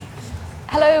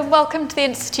Hello and welcome to the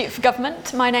Institute for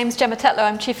Government. My name's Gemma Tetlow,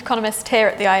 I'm Chief Economist here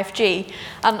at the IFG,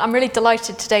 and I'm really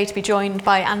delighted today to be joined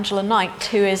by Angela Knight,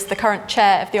 who is the current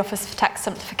chair of the Office for Tax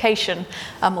Simplification,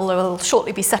 although will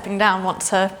shortly be stepping down once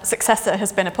her successor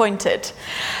has been appointed.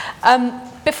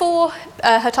 Before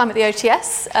her time at the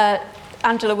OTS,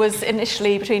 Angela was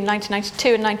initially, between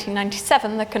 1992 and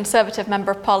 1997, the Conservative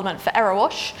Member of Parliament for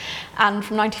Erewash, and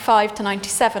from 95 to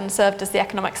 97 served as the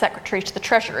Economic Secretary to the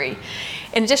Treasury.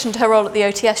 In addition to her role at the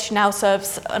OTS, she now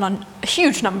serves a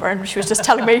huge number, and she was just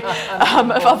telling me,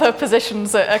 of other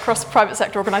positions across private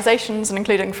sector organisations, and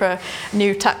including for a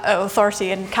new authority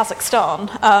in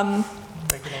Kazakhstan.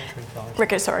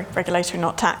 Regulatory,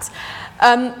 not tax.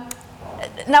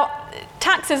 Now,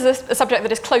 tax is a subject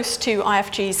that is close to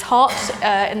IFG's heart.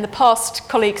 In the past,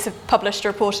 colleagues have published a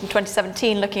report in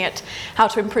 2017 looking at how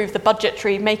to improve the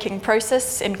budgetary making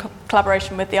process in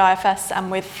collaboration with the IFS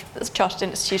and with the Chartered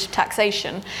Institute of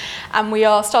Taxation. And we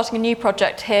are starting a new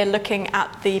project here looking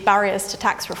at the barriers to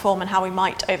tax reform and how we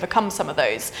might overcome some of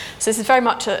those. So this is very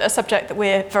much a subject that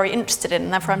we're very interested in,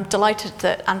 and therefore I'm delighted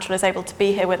that Angela is able to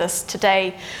be here with us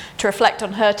today to reflect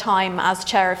on her time as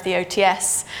chair of the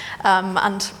OTS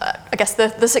and I guess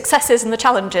the successes and the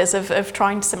challenges of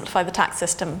trying to simplify the tax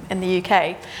system in the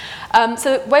UK.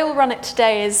 So the way we'll run it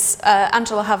today is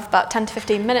Angela will have about 10 to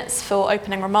 15 minutes for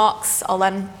opening remarks. I'll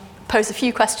then pose a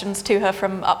few questions to her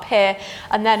from up here,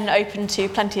 and then open to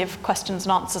plenty of questions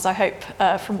and answers, I hope,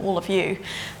 from all of you.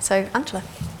 So, Angela.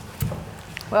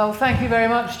 Well, thank you very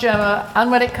much, Gemma.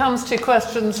 And when it comes to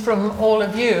questions from all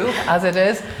of you, as it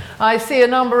is, I see a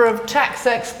number of tax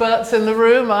experts in the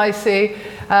room. I see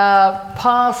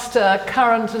past,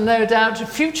 current, and no doubt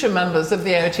future members of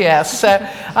the OTS. So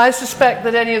I suspect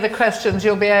that any of the questions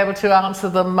you'll be able to answer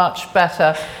them much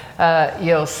better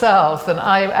yourself than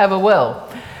I ever will.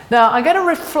 Now, I'm going to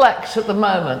reflect at the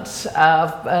moment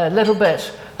a little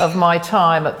bit of my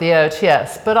time at the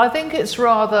OTS, but I think it's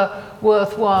rather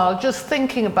worthwhile just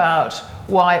thinking about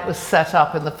why it was set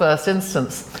up in the first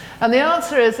instance. And the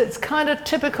answer is it's kind of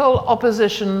typical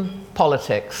opposition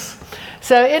politics.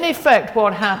 So in effect,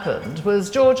 what happened was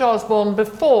George Osborne,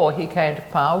 before he came to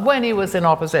power, when he was in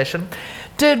opposition,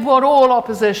 did what all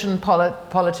opposition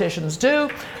politicians do,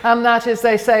 and that is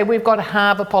they say we've got to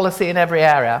have a policy in every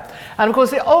area. And of course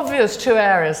the obvious two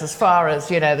areas as far as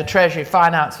the Treasury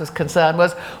finance was concerned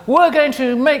was we're going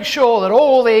to make sure that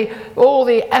all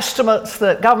the estimates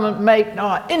that government make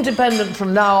are independent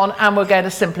from now on, and we're going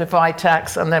to simplify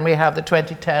tax. And then we have the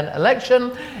 2010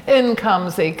 election, in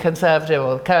comes the Conservative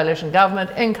or the coalition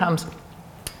government, in comes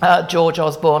George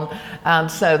Osborne, and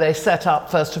so they set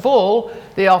up, first of all,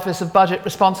 the Office of Budget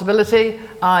Responsibility,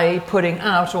 i.e. putting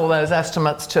out all those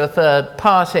estimates to a third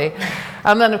party.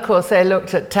 And then, of course, they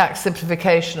looked at tax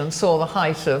simplification and saw the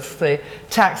height of the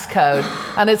tax code.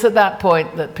 And it's at that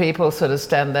point that people sort of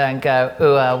stand there and go,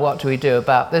 ooh, what do we do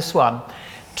about this one?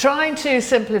 Trying to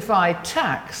simplify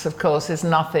tax, of course, is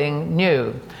nothing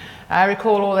new. I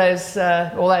recall all those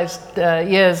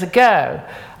years ago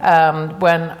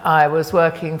when I was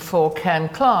working for Ken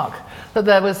Clarke, that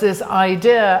there was this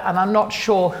idea, and I'm not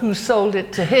sure who sold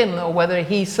it to him or whether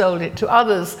he sold it to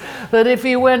others, that if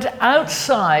you went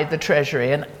outside the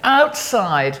Treasury and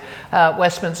outside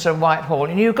Westminster and Whitehall,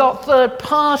 and you got third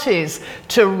parties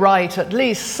to write at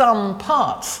least some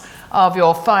parts of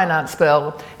your finance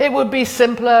bill, it would be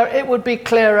simpler, it would be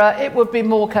clearer, it would be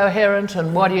more coherent,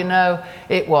 and what do you know,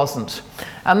 it wasn't.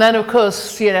 And then, of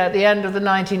course, at the end of the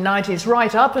 1990s,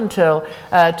 right up until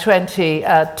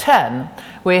 2010,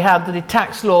 we had the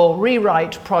tax law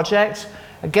rewrite project.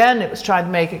 Again, it was trying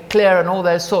to make it clear and all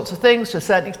those sorts of things. To a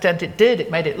certain extent it did.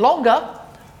 It made it longer,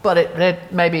 but it did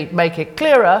maybe make it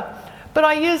clearer. But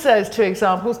I use those two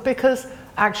examples because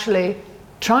actually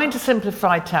trying to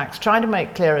simplify tax, trying to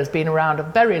make clear has been around a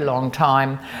very long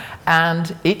time,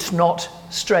 and it's not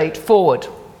straightforward.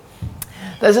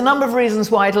 There's a number of reasons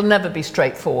why it'll never be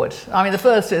straightforward. I mean, the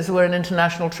first is we're an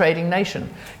international trading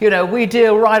nation. We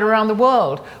deal right around the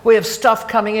world. We have stuff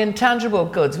coming in, tangible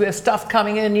goods. We have stuff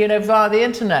coming in, via the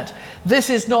internet.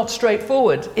 This is not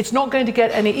straightforward. It's not going to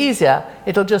get any easier.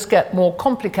 It'll just get more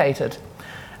complicated.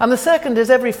 And the second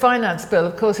is every finance bill,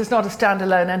 of course, is not a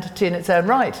standalone entity in its own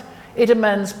right. It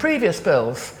amends previous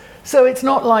bills. So it's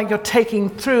not like you're taking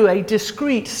through a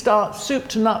discrete soup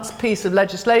to nuts piece of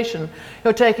legislation.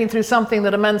 You're taking through something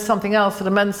that amends something else that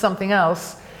amends something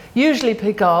else, usually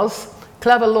because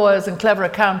clever lawyers and clever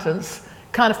accountants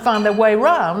kind of found their way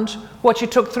around what you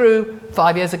took through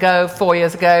 5 years ago, 4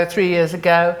 years ago, 3 years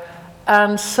ago,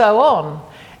 and so on.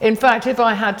 In fact, if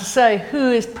I had to say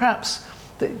who is perhaps,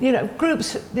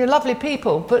 groups, they're lovely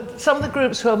people, but some of the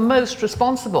groups who are most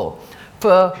responsible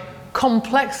for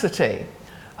complexity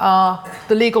are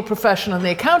the legal profession and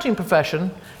the accounting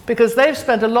profession, because they've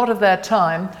spent a lot of their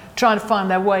time trying to find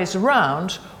their ways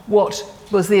around what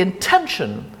was the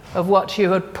intention of what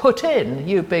you had put in,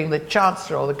 you being the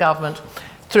Chancellor or the government,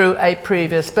 through a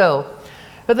previous bill.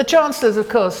 But the Chancellors, of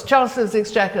course, Chancellors'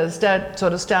 exchequers don't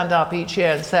sort of stand up each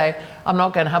year and say, I'm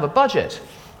not going to have a budget.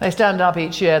 They stand up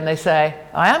each year and they say,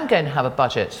 I am going to have a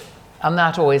budget. And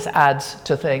that always adds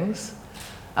to things.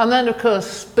 And then, of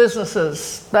course,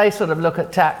 businesses, they sort of look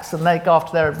at tax and they go off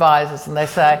to their advisors and they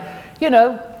say, you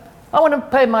know, I want to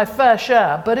pay my fair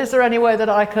share, but is there any way that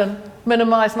I can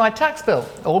minimise my tax bill?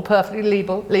 All perfectly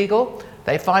legal.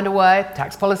 They find a way,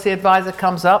 tax policy advisor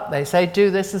comes up, they say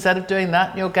do this instead of doing that,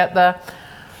 and you'll get there.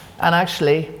 And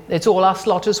actually, it's all us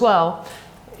lot as well.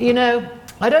 You know,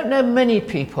 I don't know many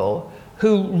people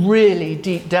who really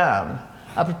deep down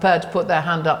are prepared to put their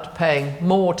hand up to paying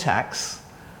more tax.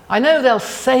 I know they'll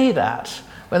say that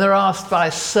when they're asked by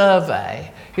a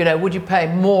survey, you know, would you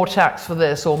pay more tax for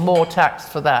this or more tax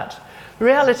for that? The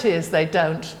reality is they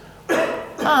don't,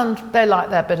 and they like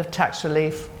their bit of tax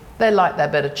relief, they like their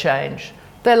bit of change,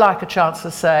 they like a chance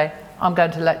to say, I'm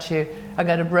going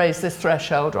to raise this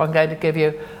threshold, or I'm going to give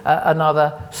you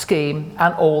another scheme,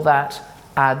 and all that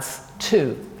adds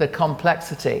to the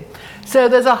complexity. So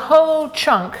there's a whole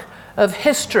chunk of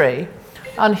history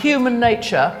and human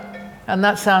nature. And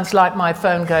that sounds like my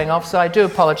phone going off, so I do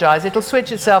apologise. It'll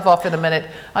switch itself off in a minute.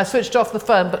 I switched off the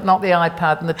phone, but not the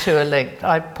iPad, and the two are linked.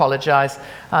 I apologise.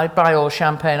 I buy all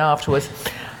champagne afterwards.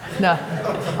 No,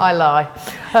 I lie.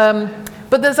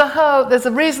 But there's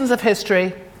the reasons of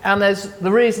history, and there's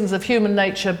the reasons of human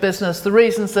nature, business, the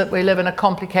reasons that we live in a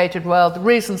complicated world, the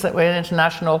reasons that we're an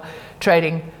international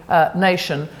trading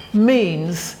nation,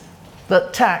 means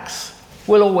that tax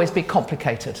will always be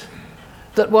complicated.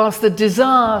 That whilst the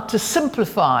desire to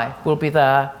simplify will be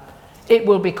there, it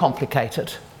will be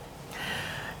complicated.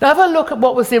 Now, have a look at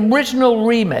what was the original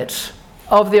remit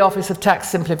of the Office of Tax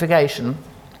Simplification.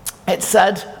 It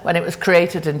said, when it was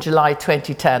created in July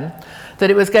 2010, that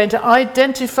it was going to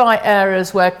identify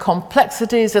areas where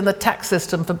complexities in the tax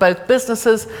system for both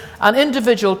businesses and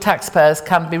individual taxpayers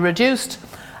can be reduced,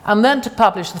 and then to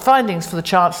publish the findings for the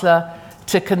Chancellor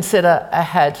to consider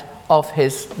ahead of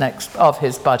his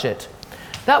budget.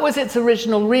 That was its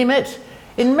original remit.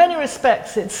 In many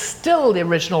respects, it's still the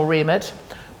original remit,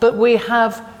 but we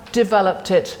have developed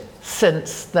it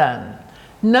since then.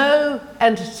 No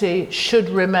entity should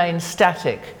remain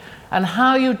static, and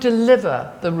how you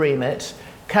deliver the remit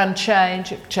can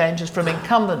change. It changes from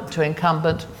incumbent to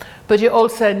incumbent, but you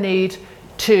also need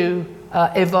to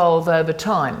evolve over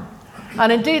time.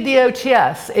 And indeed, the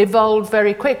OTS evolved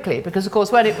very quickly, because, of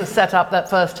course, when it was set up that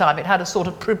first time, it had a sort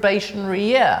of probationary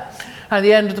year. And at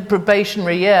the end of the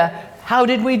probationary year, how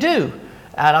did we do?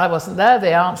 And I wasn't there.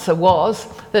 The answer was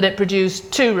that it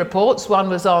produced two reports. One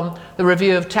was on the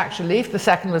review of tax relief. The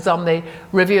second was on the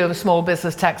review of small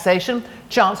business taxation.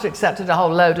 Chancellor accepted a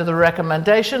whole load of the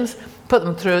recommendations, put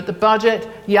them through at the budget.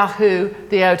 Yahoo,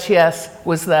 the OTS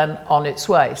was then on its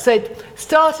way. So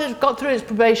it got through its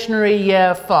probationary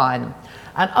year fine.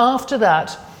 And after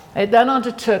that, it then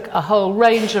undertook a whole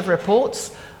range of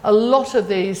reports. A lot of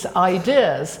these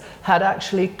ideas had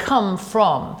actually come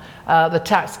from the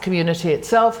tax community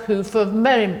itself, who for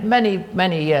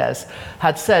many years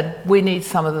had said we need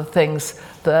some of the things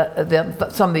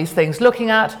some of these things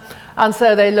looking at. And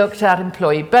so they looked at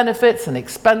employee benefits and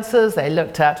expenses. They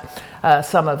looked at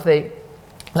some of the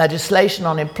legislation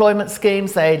on employment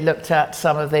schemes. They looked at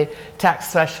some of the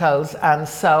tax thresholds and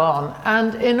so on.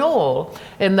 And in all,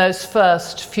 in those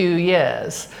first few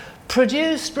years,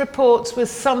 produced reports with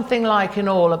something like, in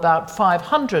all, about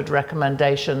 500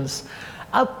 recommendations,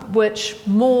 of which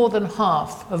more than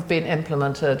half have been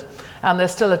implemented, and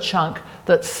there's still a chunk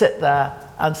that sit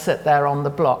there on the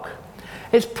block.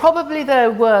 It's probably, though,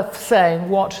 worth saying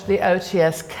what the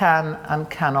OTS can and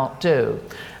cannot do.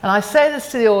 And I say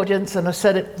this to the audience, and I've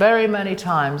said it very many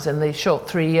times in the short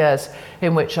 3 years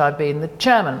in which I've been the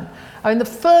chairman. I mean, the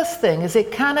first thing is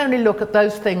it can only look at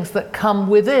those things that come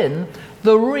within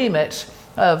the remit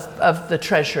of the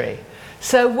Treasury.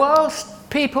 So whilst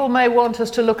people may want us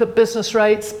to look at business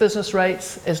rates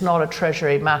is not a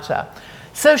Treasury matter.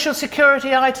 Social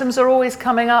security items are always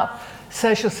coming up.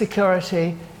 Social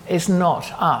security is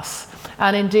not us.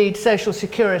 And indeed, social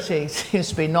security seems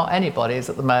to be not anybody's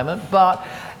at the moment, but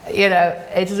you know,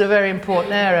 it is a very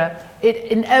important area.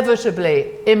 It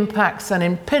inevitably impacts and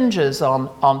impinges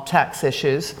on tax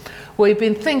issues. We've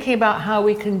been thinking about how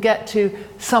we can get to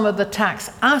some of the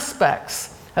tax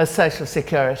aspects of social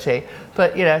security,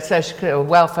 but you know, social security, or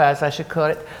welfare as I should call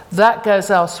it, that goes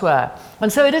elsewhere.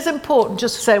 And so it is important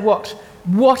just to say what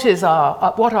what are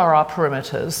our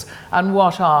perimeters and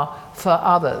what are for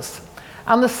others.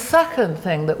 And the second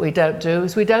thing that we don't do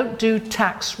is we don't do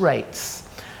tax rates.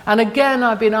 And again,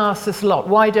 I've been asked this a lot,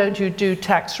 why don't you do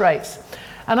tax rates?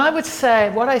 And I would say,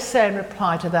 what I say in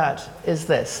reply to that is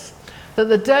this, that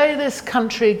the day this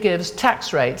country gives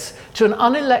tax rates to an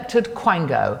unelected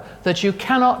quango that you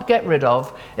cannot get rid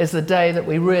of is the day that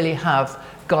we really have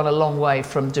gone a long way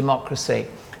from democracy.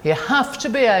 You have to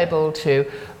be able to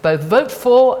both vote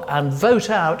for and vote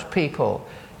out people.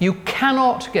 You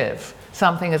cannot give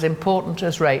something as important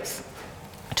as rates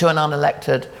to an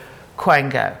unelected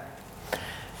quango.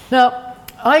 Now,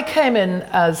 I came in,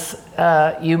 as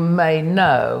you may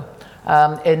know,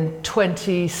 in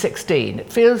 2016.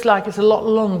 It feels like it's a lot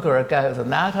longer ago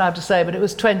than that, I have to say, but it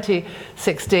was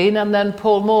 2016, and then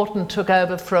Paul Morton took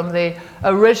over from the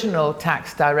original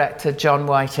tax director, John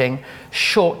Whiting,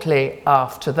 shortly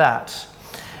after that.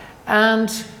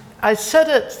 And I said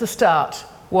at the start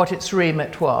what its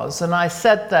remit was, and I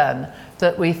said then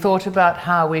that we thought about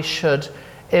how we should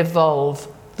evolve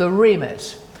the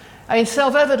remit. I mean,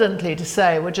 self-evidently to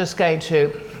say we're just going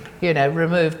to,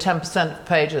 remove 10% of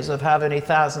pages of how many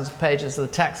thousands of pages of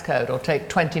the tax code, or take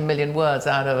 20 million words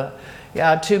out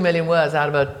of 2 million words out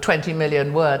of a 20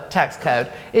 million word tax code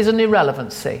is an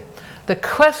irrelevancy. The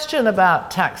question about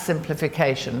tax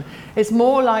simplification is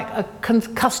more like a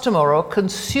customer or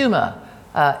consumer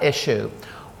issue.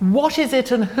 What is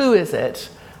it and who is it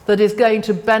that is going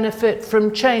to benefit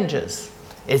from changes?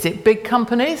 Is it big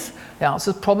companies? The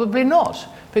answer is probably not,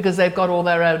 because they've got all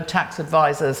their own tax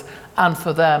advisors, and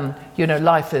for them,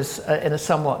 life is in a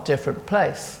somewhat different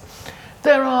place.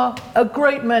 There are a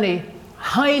great many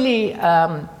highly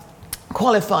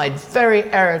qualified, very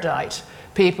erudite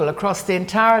people across the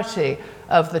entirety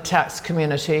of the tax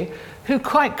community who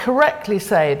quite correctly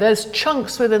say there's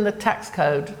chunks within the tax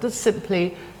code that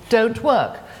simply don't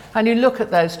work. And you look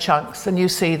at those chunks and you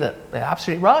see that they're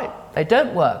absolutely right, they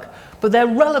don't work, but their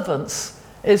relevance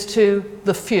is to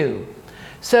the few.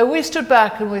 So we stood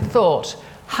back and we thought,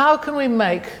 how can we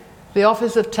make the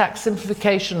Office of Tax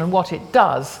Simplification and what it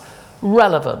does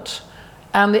relevant?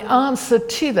 And the answer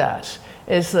to that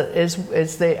is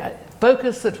the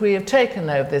focus that we have taken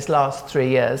over this last 3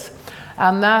 years,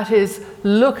 and that is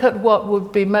look at what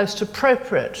would be most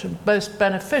appropriate and most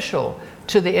beneficial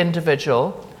to the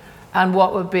individual, and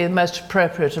what would be most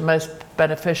appropriate and most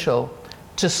beneficial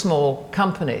to small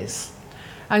companies.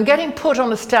 And getting put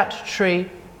on a statutory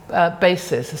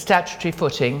basis, a statutory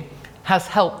footing, has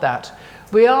helped that.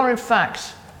 We are in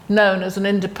fact known as an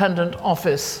independent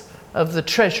office of the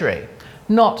Treasury,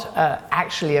 not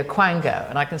actually a quango,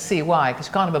 and I can see why, because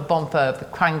you can't have a bonfire of the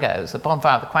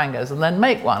quangos, and then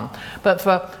make one. But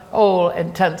for all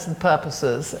intents and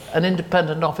purposes, an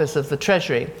independent office of the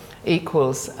Treasury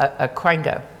equals a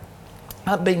quango.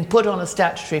 Being put on a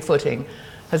statutory footing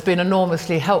has been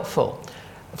enormously helpful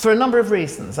for a number of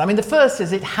reasons. I mean, the first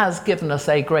is it has given us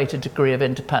a greater degree of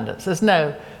independence. There's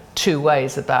no two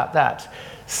ways about that.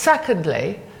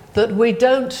 Secondly, that we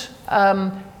don't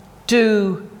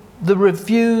do the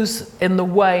reviews in the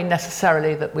way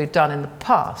necessarily that we've done in the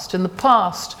past. In the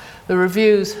past, the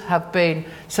reviews have been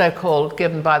so-called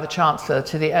given by the Chancellor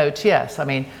to the OTS. I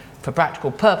mean, for practical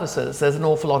purposes, there's an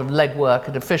awful lot of legwork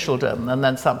and officialdom, and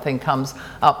then something comes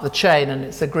up the chain and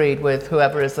it's agreed with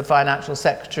whoever is the financial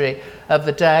secretary of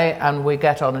the day, and we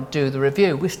get on and do the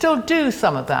review. We still do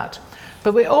some of that,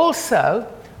 but we also,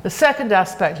 the second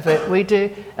aspect of it, we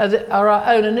do are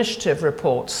our own initiative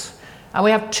reports. And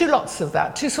we have two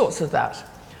sorts of that.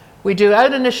 We do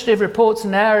own initiative reports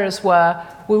in areas where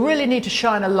we really need to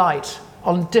shine a light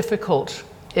on difficult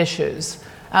issues.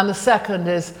 And the second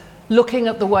is looking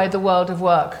at the way the world of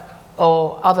work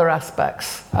or other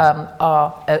aspects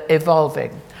are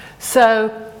evolving.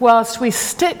 So whilst we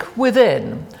stick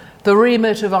within the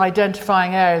remit of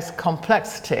identifying areas of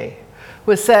complexity,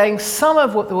 we're saying some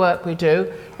of what the work we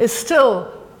do is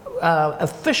still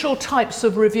official types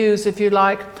of reviews, if you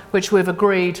like, which we've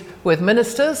agreed with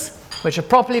ministers, which are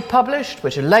properly published,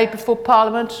 which are laid before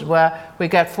Parliament, where we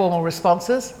get formal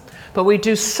responses. But we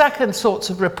do second sorts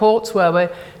of reports where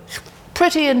we're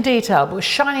pretty in detail, but we're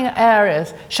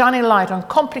shining light on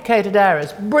complicated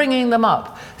areas, bringing them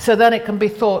up, so then it can be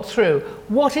thought through.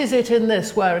 What is it in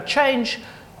this where a change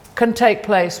can take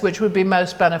place which would be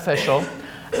most beneficial?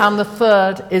 And the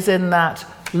third is in that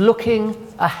looking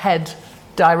ahead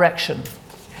direction.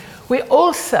 We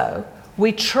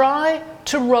try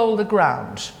to roll the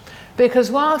ground,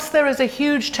 because whilst there is a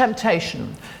huge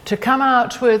temptation to come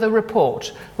out with a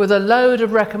report with a load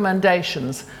of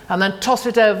recommendations and then toss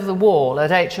it over the wall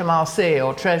at HMRC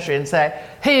or Treasury and say,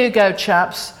 here you go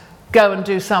chaps, go and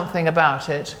do something about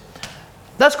it,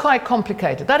 That's quite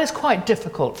complicated. That is quite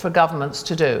difficult for governments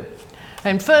to do.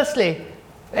 And firstly,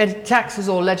 tax is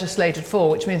all legislated for,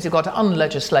 which means you've got to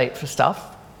unlegislate for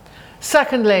stuff.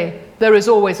 Secondly, there is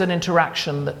always an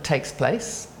interaction that takes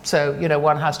place. So,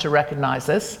 one has to recognise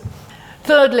this.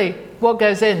 Thirdly, what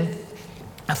goes in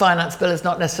a finance bill is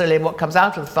not necessarily what comes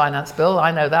out of the finance bill. I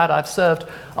know that. I've served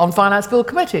on finance bill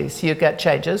committees. You get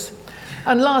changes.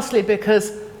 And lastly,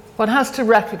 because one has to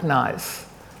recognise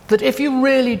that if you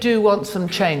really do want some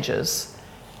changes,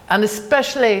 and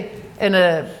especially in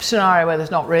a scenario where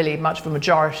there's not really much of a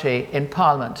majority in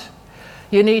Parliament,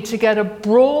 you need to get a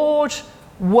broad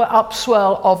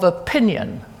upswell of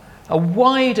opinion, a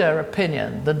wider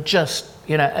opinion than just,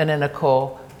 an inner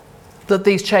core, that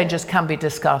these changes can be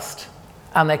discussed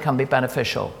and they can be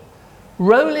beneficial.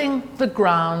 Rolling the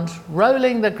ground,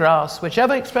 rolling the grass,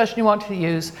 whichever expression you want to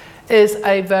use, is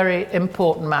a very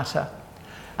important matter.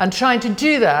 And trying to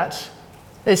do that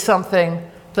is something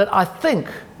that I think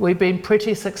we've been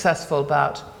pretty successful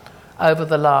about over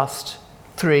the last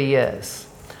 3 years.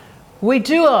 We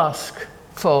do ask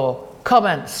for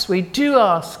comments, we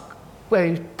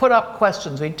put up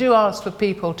questions, we do ask for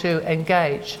people to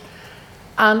engage.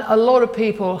 And a lot of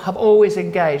people have always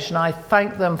engaged, and I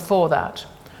thank them for that.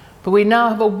 But we now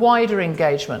have a wider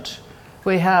engagement.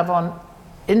 We have on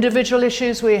individual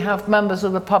issues, we have members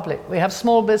of the public, we have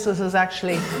small businesses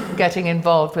actually getting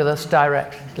involved with us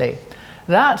directly.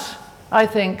 That, I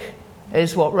think,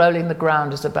 is what rolling the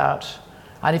ground is about.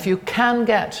 And if you can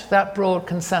get that broad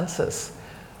consensus,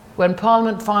 when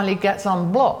Parliament finally gets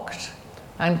unblocked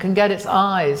and can get its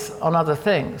eyes on other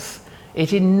things,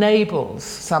 it enables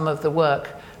some of the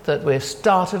work that we've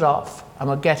started off and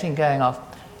we're getting going off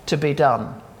to be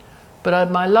done.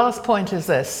 But my last point is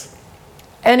this: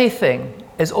 anything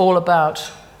is all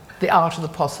about the art of the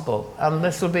possible, and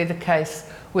this will be the case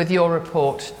with your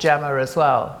report, Gemma, as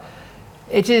well.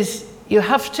 You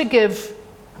have to give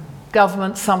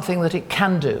government something that it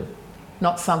can do,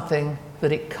 not something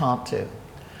that it can't do.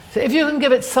 So if you can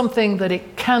give it something that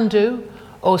it can do,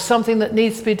 or something that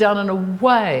needs to be done in a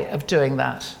way of doing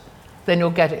that, then you'll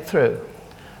get it through.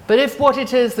 But if what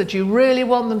it is that you really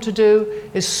want them to do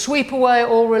is sweep away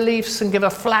all reliefs and give a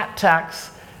flat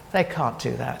tax, they can't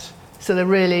do that. So there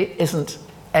really isn't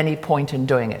any point in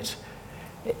doing it.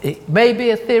 It may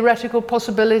be a theoretical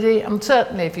possibility, and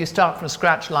certainly if you start from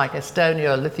scratch like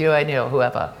Estonia or Lithuania or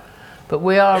whoever. But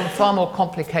we are a far more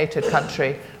complicated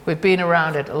country. We've been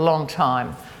around it a long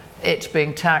time. It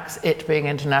being tax, it being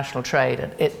international trade,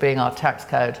 and it being our tax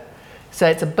code. So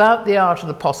it's about the art of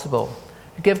the possible.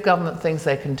 Give government things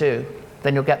they can do,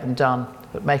 then you'll get them done,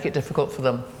 but make it difficult for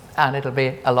them, and it'll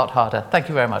be a lot harder. Thank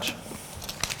you very much.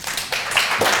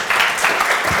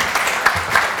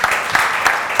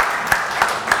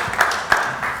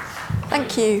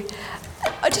 Thank you.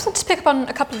 I just want to pick up on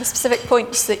a couple of the specific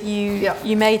points that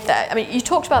you made there. I mean, you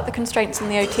talked about the constraints in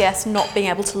the OTS not being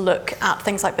able to look at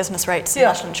things like business rates and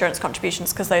national insurance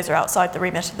contributions because those are outside the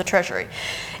remit of the Treasury.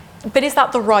 But is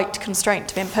that the right constraint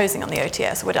to be imposing on the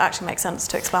OTS, or would it actually make sense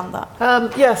to expand that?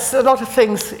 Yes, a lot of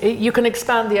things. You can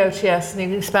expand the OTS and you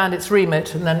can expand its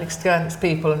remit and then expand its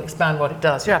people and expand what it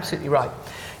does. You're absolutely right.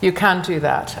 You can do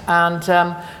that.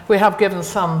 And we have given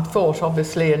some thought,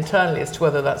 obviously, internally as to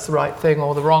whether that's the right thing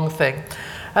or the wrong thing.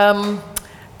 And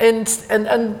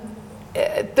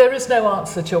there is no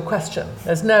answer to your question.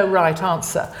 There's no right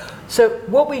answer. So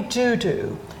what we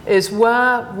do is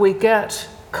where we get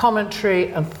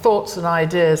commentary and thoughts and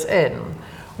ideas in,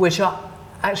 which are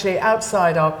actually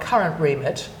outside our current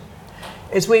remit,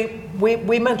 is we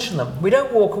mention them. We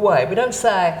don't walk away. We don't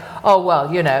say, oh, well,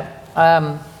 we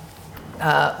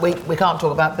can't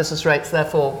talk about business rates,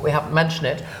 therefore we haven't mentioned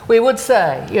it. We would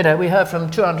say, we heard from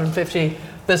 250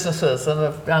 businesses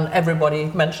and everybody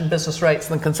mentioned business rates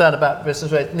and concern about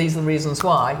business rates, and these are the reasons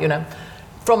why,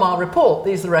 From our report,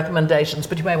 these are the recommendations,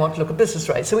 but you may want to look at business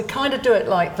rates. So we kind of do it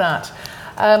like that.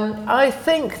 I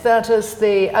think that as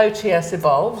the OTS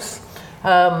evolves,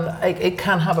 it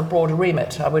can have a broader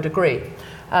remit, I would agree.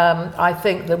 I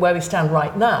think that where we stand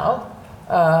right now,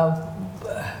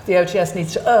 the OTS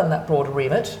needs to earn that broader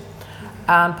remit.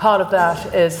 And part of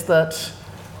that is that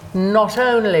not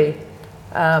only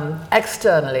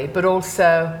externally, but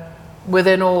also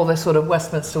within all this sort of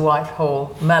Westminster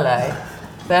Whitehall melee,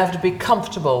 they have to be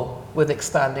comfortable with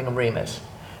expanding a remit.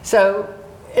 So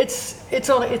it's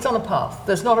on a path.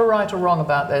 There's not a right or wrong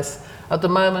about this. At the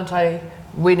moment,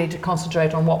 we need to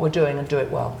concentrate on what we're doing and do it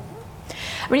well.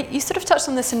 I mean, you sort of touched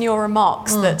on this in your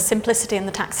remarks, that simplicity in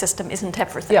the tax system isn't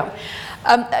everything. Yeah.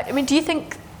 I mean, do you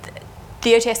think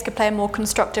the OTS could play a more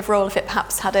constructive role if it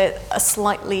perhaps had a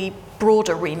slightly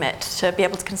broader remit to be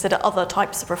able to consider other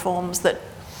types of reforms that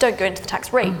don't go into the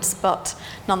tax rates, but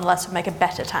nonetheless would make a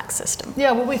better tax system.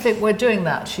 Yeah, well, we think we're doing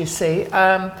that, you see.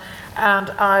 And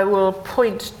I will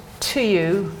point to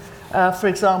you, for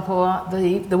example,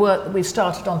 the work that we've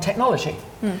started on technology.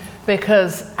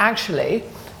 Because actually,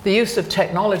 the use of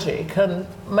technology can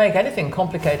make anything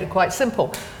complicated quite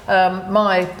simple.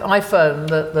 My iPhone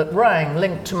that rang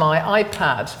linked to my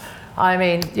iPad. I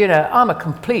mean, you know, I'm a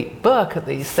complete Burke at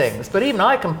these things, but even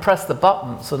I can press the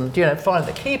buttons and, you know, find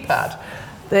the keypad.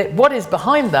 What is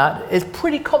behind that is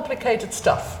pretty complicated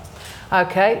stuff.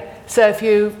 Okay, so if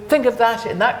you think of that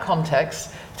in that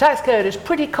context, tax code is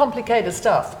pretty complicated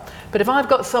stuff. But if I've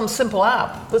got some simple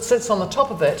app that sits on the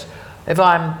top of it, if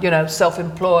I'm, you know,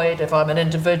 self-employed, if I'm an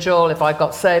individual, if I've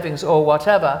got savings or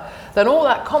whatever, then all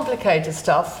that complicated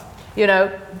stuff, you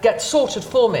know, gets sorted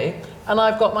for me, and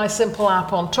I've got my simple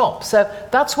app on top. So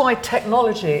that's why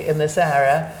technology in this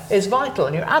area is vital.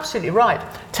 And you're absolutely right.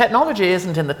 Technology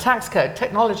isn't in the tax code.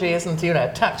 Technology isn't, you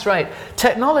know, tax rate.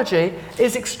 Technology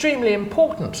is extremely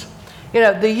important. You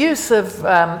know, the use of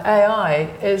AI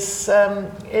is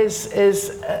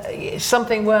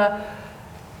something where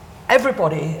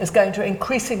everybody is going to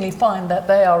increasingly find that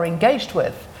they are engaged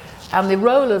with. And the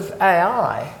role of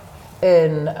AI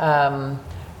in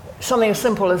something as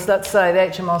simple as, let's say, the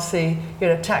HMRC, you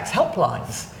know, tax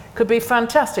helplines could be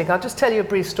fantastic. I'll just tell you a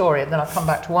brief story and then I'll come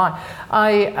back to why.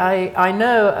 I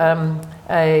know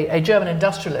a German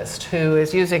industrialist who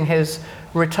is using his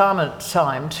retirement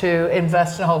time to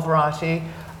invest in a whole variety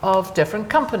of different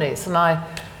companies. And I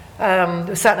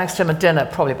sat next to him at dinner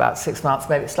probably about 6 months,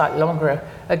 maybe slightly longer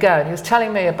ago, and he was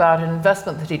telling me about an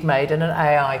investment that he'd made in an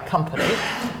AI company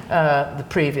the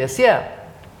previous year.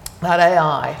 That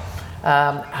AI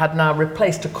had now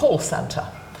replaced a call center.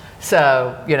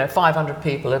 So, you know, 500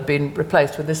 people have been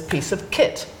replaced with this piece of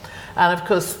kit. And of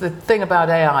course, the thing about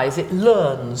AI is it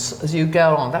learns as you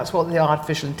go along. That's what the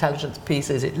artificial intelligence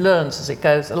piece is. It learns as it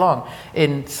goes along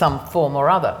in some form or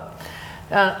other.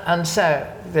 And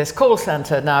so this call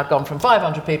center now gone from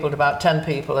 500 people to about 10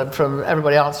 people, and from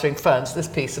everybody answering phones, this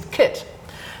piece of kit.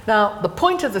 Now, the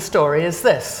point of the story is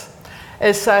this.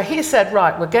 He said,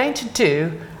 right, we're going to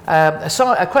do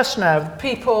a questionnaire of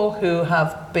people who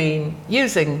have been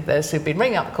using this, who've been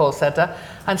ringing up the call center,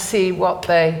 and see what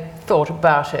they thought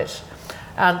about it.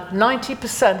 And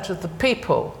 90% of the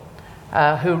people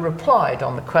who replied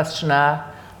on the questionnaire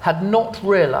had not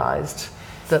realized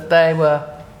that they were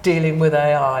dealing with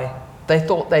AI. They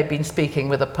thought they'd been speaking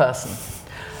with a person.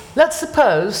 Let's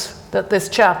suppose that this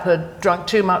chap had drunk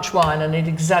too much wine and he'd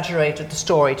exaggerated the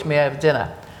story to me over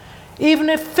dinner. Even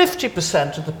if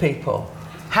 50% of the people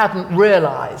hadn't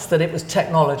realized that it was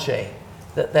technology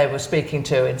that they were speaking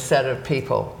to instead of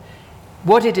people,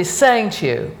 what it is saying to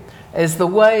you is the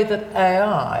way that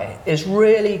AI is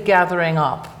really gathering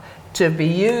up to be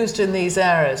used in these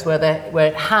areas where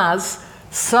it has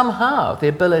somehow the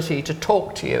ability to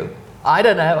talk to you. I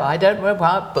don't know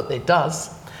how, but it does.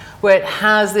 Where it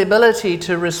has the ability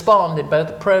to respond in both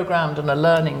a programmed and a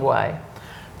learning way.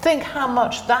 Think how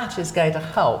much that is going to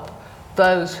help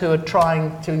those who are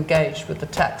trying to engage with the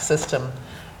tax system.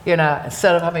 You know,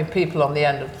 instead of having people on the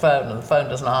end of the phone and the phone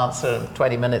doesn't answer and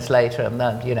 20 minutes later and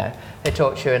then, you know, they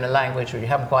talk to you in a language which you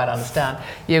haven't quite understand.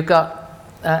 You've got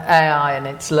AI and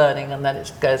it's learning, and then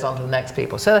it goes on to the next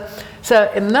people. So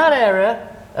in that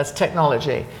area, that's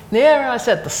technology. In the area I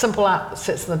said, the simple app that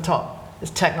sits on the top is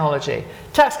technology.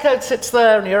 Tax code sits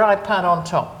there and your iPad on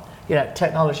top. You know,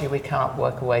 technology we cannot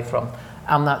work away from.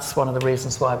 And that's one of the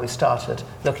reasons why we started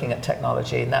looking at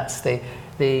technology. And that's it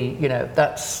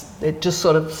just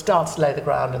sort of starts to lay the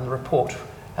ground in the report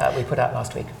we put out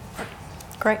last week.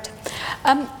 Great.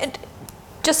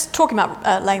 Just talking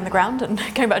about laying the ground and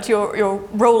going back to your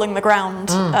rolling the ground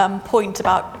point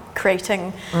about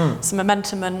creating some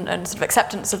momentum and sort of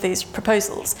acceptance of these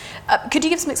proposals. Could you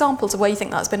give some examples of where you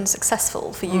think that's been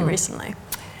successful for you recently?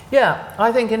 Yeah,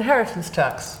 I think inheritance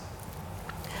tax.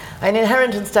 And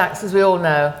inheritance tax, as we all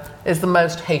know, is the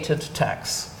most hated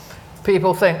tax.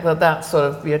 People think that that's sort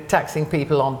of, you're taxing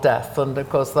people on death, and of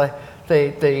course the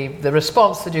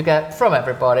response that you get from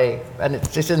everybody, and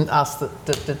it isn't us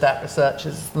that did that research,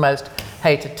 is the most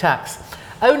hated tax.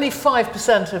 Only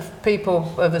 5% of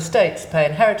people of the states pay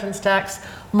inheritance tax.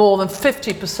 More than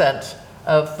 50%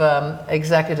 of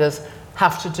executors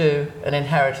have to do an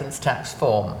inheritance tax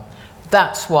form.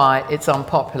 That's why it's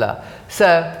unpopular.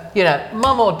 So, you know,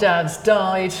 mum or dad's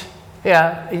died, they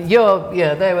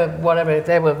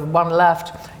were one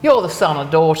left, you're the son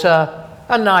or daughter,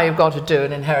 and now you've got to do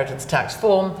an inheritance tax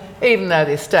form, even though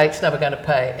the estate's never going to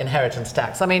pay inheritance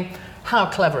tax. I mean, how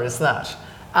clever is that?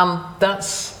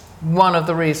 That's one of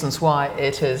the reasons why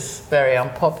it is very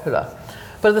unpopular.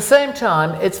 But at the same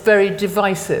time, it's very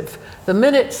divisive. The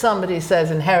minute somebody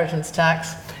says inheritance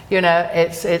tax, you know,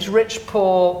 it's rich,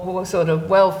 poor, sort of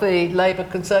wealthy, Labour,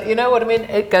 Conservative, you know what I mean?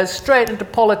 It goes straight into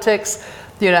politics,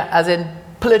 you know, as in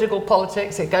political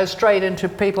politics. It goes straight into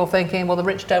people thinking, well, the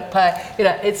rich don't pay. You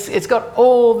know, it's got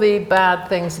all the bad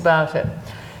things about it.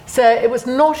 So it was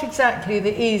not exactly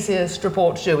the easiest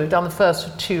report to do. We've done the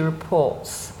first 2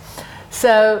 reports.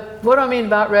 So what do I mean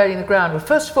about rolling the ground? Well,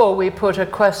 first of all, we put a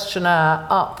questionnaire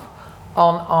up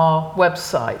on our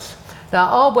website. Now,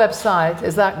 our website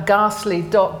is that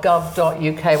ghastly.gov.uk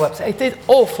website. It is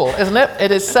awful, isn't it?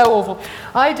 It is so awful.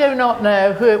 I do not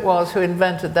know who it was who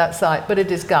invented that site, but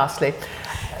it is ghastly.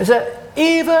 So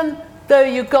even though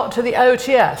you got to the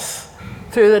OTS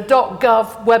through the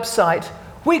 .gov website,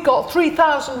 we got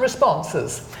 3,000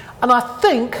 responses. And I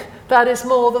think that is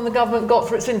more than the government got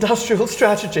for its industrial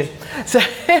strategy. So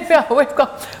here we are, we've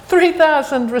got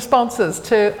 3,000 responses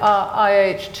to our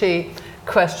IHT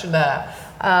questionnaire,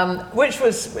 which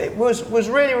was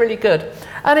really, really good.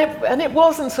 And it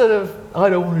wasn't sort of, I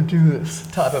don't want to do this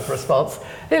type of response.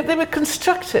 They were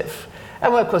constructive.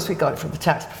 And well, of course, we got it from the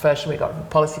tax profession, we got it from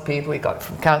policy people, we got it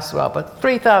from council, well, but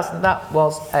 3,000, that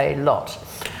was a lot.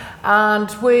 And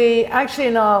we actually,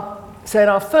 in our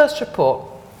first report,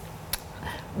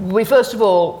 we first of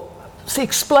all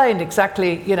explained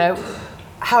exactly, you know,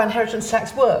 how inheritance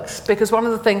tax works, because one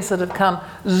of the things that have come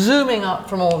zooming up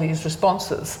from all these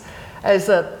responses is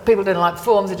that people didn't like the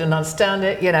forms, they didn't understand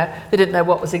it, you know, they didn't know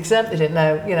what was exempt, they didn't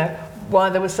know, you know, why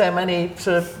there were so many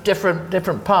sort of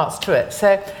different parts to it.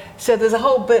 So there's a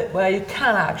whole bit where you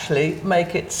can actually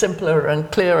make it simpler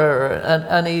and clearer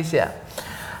and easier.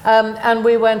 And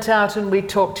we went out and we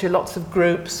talked to lots of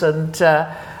groups, and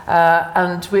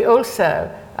we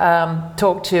also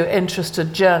talked to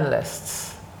interested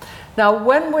journalists. Now,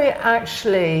 when we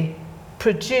actually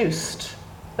produced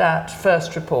that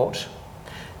first report,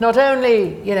 not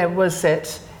only, you know, was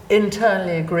it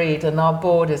internally agreed, and our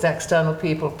board is external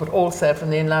people, but also from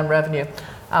the Inland Revenue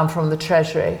and from the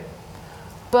Treasury,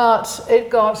 but it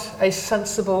got a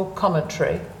sensible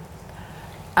commentary,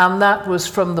 and that was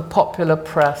from the popular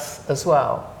press as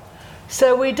well.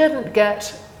 So we didn't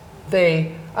get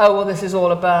the, oh, well, this is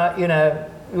all about, you know,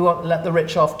 we want to let the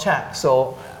rich off tax,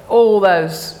 or all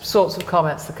those sorts of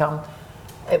comments that come.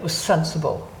 It was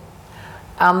sensible.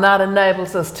 And that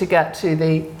enables us to get to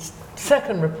the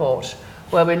second report,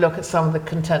 where we look at some of the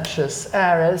contentious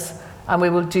areas, and we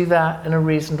will do that in a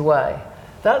reasoned way.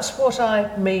 That's what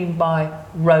I mean by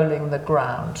rolling the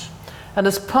ground. And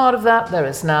as part of that, there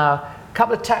is now a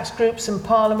couple of tax groups in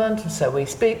Parliament, and so we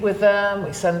speak with them,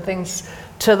 we send things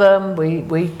to them,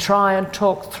 we try and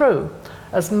talk through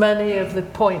as many of the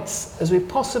points as we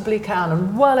possibly can,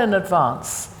 and well in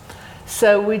advance.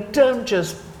 So we don't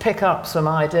just pick up some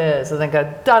ideas and then go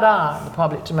da-da in the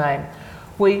public domain.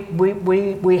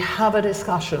 We have a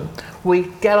discussion, we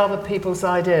get other people's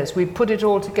ideas, we put it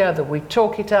all together, we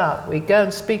talk it out, we go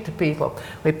and speak to people,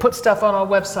 we put stuff on our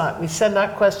website, we send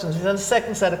out questions, we send a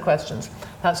second set of questions.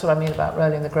 That's what I mean about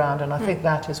rolling the ground, and I think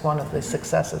that is one of the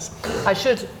successes. I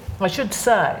should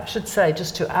say,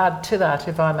 just to add to that,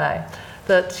 if I may,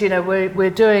 that, you know, we're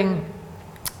doing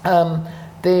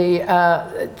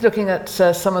looking at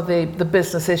some of the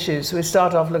business issues. We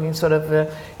start off looking sort of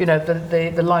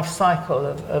the life cycle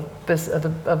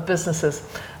of businesses.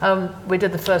 We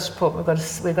did the first report.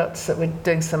 We're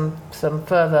doing some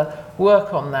further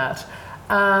work on that,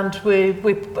 and we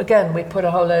put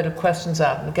a whole load of questions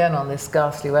out, and again on this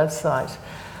ghastly website,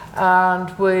 and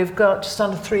we've got just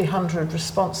under 300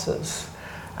 responses.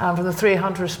 And from the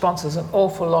 300 responses, an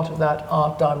awful lot of that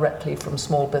are directly from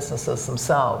small businesses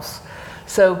themselves.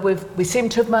 So we seem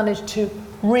to have managed to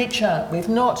reach out. We've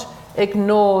not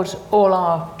ignored all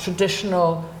our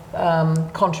traditional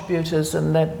contributors,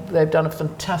 and they've done a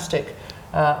fantastic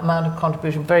amount of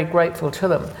contribution, very grateful to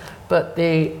them. But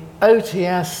the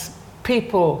OTS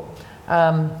people,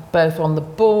 both on the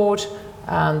board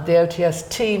and the OTS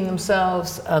team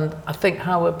themselves, and I think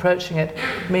how we're approaching it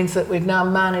means that we've now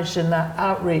managed in that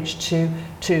outreach to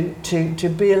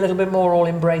be a little bit more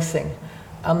all-embracing.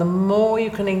 And the more you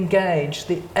can engage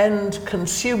the end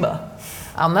consumer,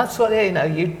 and that's what, you know,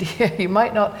 you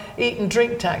might not eat and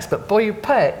drink tax, but boy, you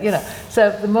pay it, you know. So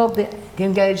the more you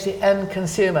engage the end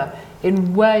consumer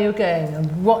in where you're going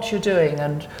and what you're doing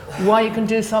and why you can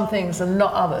do some things and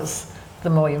not others, the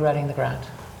more you're rolling the ground.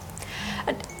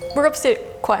 And we're obviously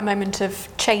at quite a moment of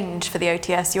change for the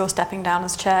OTS. You're stepping down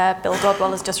as chair. Bill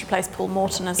Dodwell has just replaced Paul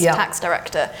Morton as tax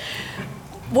director.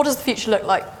 What does the future look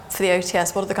like for the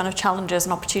OTS? What are the kind of challenges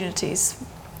and opportunities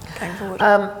going forward?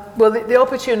 Well, the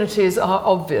opportunities are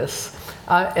obvious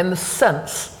in the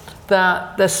sense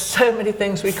that there's so many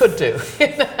things we could do,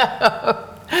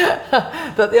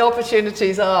 that the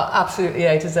opportunities are absolutely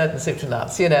A to Z and soup to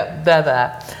nuts. They're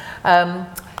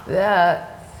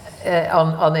there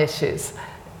on issues.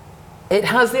 It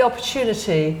has the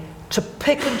opportunity to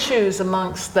pick and choose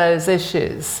amongst those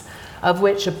issues, of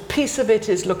which a piece of it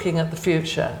is looking at the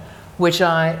future, which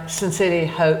I sincerely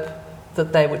hope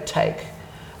that they would take.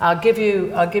 I'll give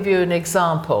you an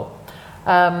example.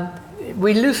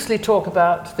 We loosely talk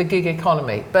about the gig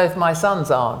economy. Both my sons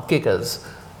are giggers.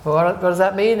 What does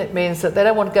that mean? It means that they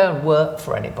don't want to go and work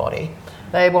for anybody.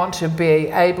 They want to be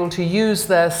able to use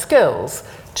their skills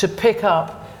to pick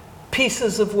up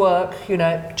pieces of work,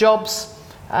 jobs.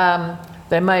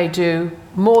 They may do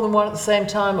more than one at the same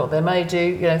time, or they may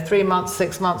do 3 months,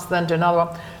 6 months, then do another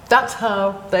one. That's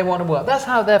how they want to work. That's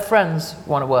how their friends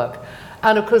want to work.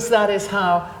 And of course, that is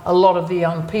how a lot of the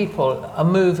young people are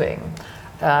moving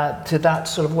to that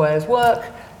sort of way of work,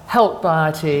 helped by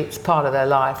IT. It's part of their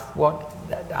life.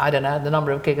 I don't know, the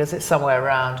number of giggers, it's somewhere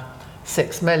around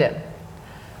 6 million.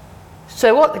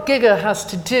 So what the gigger has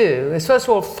to do is, first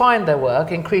of all, find their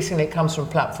work. Increasingly it comes from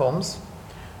platforms.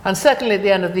 And secondly, at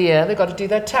the end of the year, they've got to do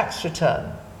their tax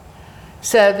return.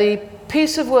 So the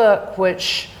piece of work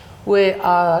which we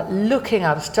are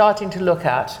starting to look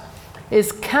at,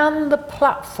 is can the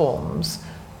platforms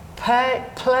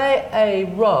play a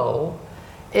role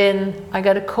in, I'm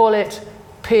going to call it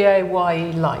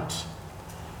PAYE light.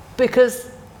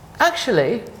 Because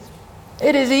actually,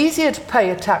 it is easier to pay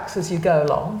your tax as you go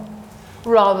along,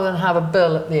 rather than have a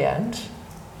bill at the end.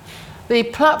 The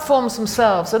platforms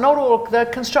themselves are not all, they're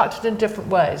constructed in different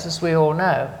ways, as we all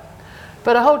know.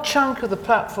 But a whole chunk of the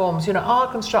platforms,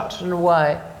 are constructed in a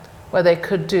way where they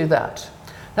could do that.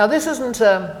 Now, this isn't,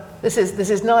 this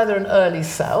is neither an early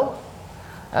sell,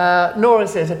 nor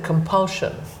is it a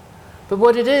compulsion. But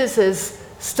what it is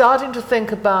starting to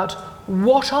think about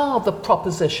what are the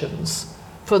propositions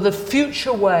for the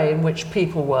future way in which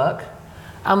people work,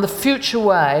 and the future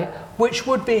way which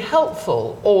would be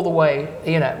helpful all the way,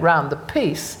 round the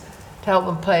piece, to help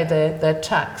them pay their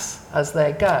tax as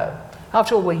they go.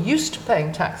 After all, we're used to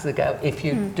paying tax as they go if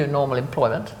you do normal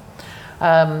employment.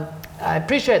 I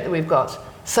appreciate that we've got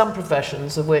some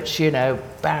professions of which,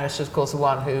 barristers, of course, are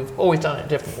one who've always done it a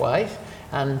different way.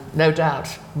 And no doubt,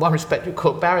 in one respect, you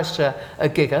call barrister a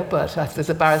gigger, but if there's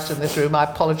a barrister in this room, I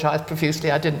apologise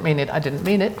profusely. I didn't mean it.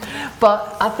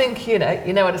 But I think, you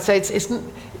know what I say.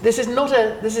 This is not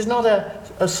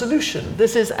a solution.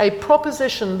 This is a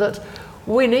proposition that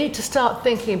we need to start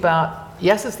thinking about,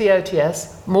 yes, as the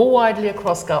OTS, more widely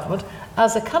across government,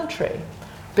 as a country.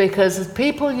 Because as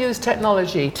people use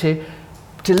technology to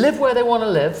live where they want to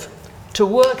live, to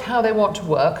work how they want to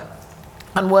work,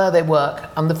 and where they work,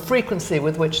 and the frequency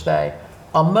with which they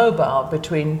are mobile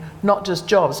between not just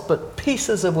jobs, but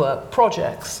pieces of work,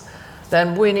 projects,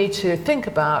 then we need to think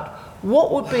about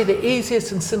what would be the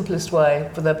easiest and simplest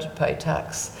way for them to pay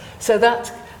tax. So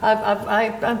that,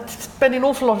 I'm spending an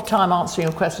awful lot of time answering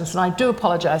your questions, and I do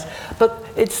apologise, but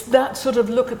it's that sort of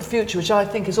look at the future, which I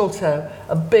think is also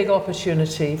a big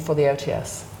opportunity for the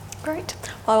OTS. Great.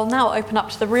 Well, I'll now open up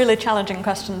to the really challenging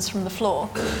questions from the floor.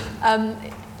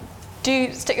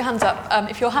 Do stick your hands up.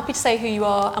 If you're happy to say who you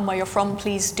are and where you're from,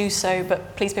 please do so,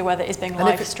 but please be aware that it is being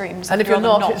live streamed. And if you're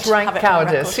not, it's rank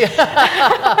cowardice.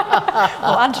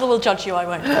 Well, Angela will judge you, I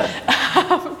won't.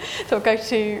 So we'll go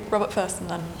to Robert first and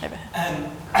then over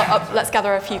here. Let's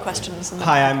gather a few questions.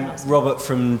 Hi, I'm Robert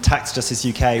from Tax Justice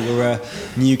UK. We're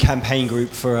a new campaign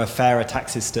group for a fairer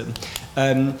tax system.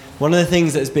 One of the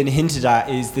things that has been hinted at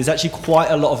is there's actually quite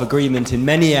a lot of agreement in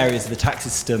many areas of the tax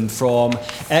system from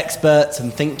experts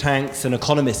and think tanks and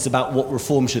economists about what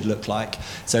reform should look like.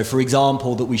 So, for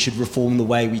example, that we should reform the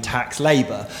way we tax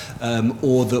labour,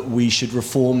 or that we should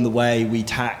reform the way we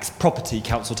tax property.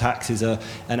 Council tax is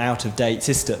an out-of-date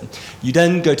system. You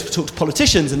then go to talk to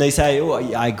politicians and they say, oh,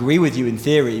 I agree with you in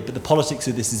theory, but the politics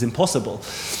of this is impossible.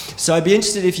 So I'd be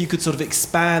interested if you could sort of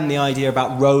expand the idea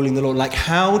about rolling the law. Like,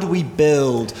 how do we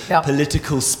build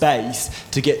political space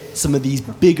to get some of these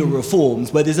bigger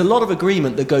reforms where there's a lot of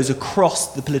agreement that goes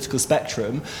across the political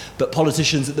spectrum, but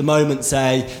politicians at the moment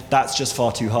say that's just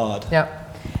far too hard? Yeah.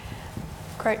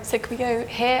 Great. So can we go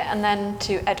here and then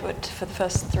to Edward for the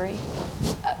first three?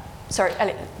 Sorry,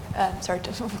 Elliot. Sorry,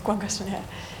 one question here.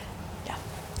 Yeah,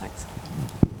 thanks.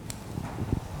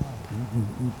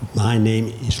 My name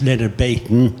is Leonard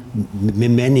Baton.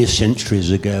 Many centuries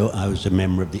ago, I was a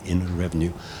member of the Inland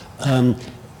Revenue.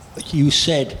 You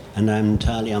said, and I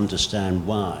entirely understand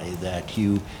why, that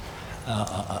you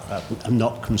are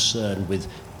not concerned with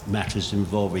matters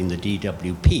involving the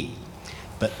DWP,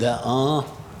 but there are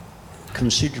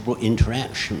considerable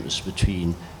interactions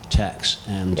between tax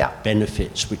and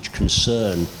benefits which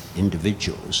concern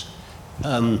individuals.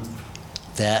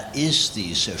 There is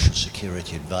the Social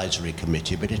Security Advisory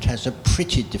Committee, but it has a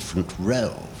pretty different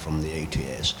role from the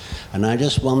OTS. And I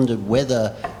just wondered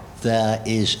whether there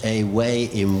is a way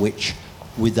in which,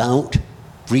 without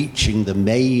breaching the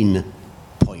main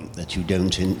point that you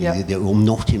don't, that you're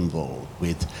not involved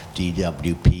with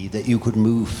DWP, that you could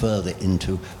move further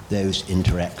into those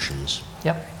interactions.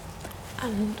 Yep.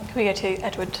 And can we go to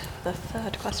Edward for the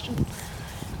third question?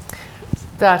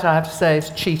 That, I have to say, is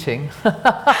cheating.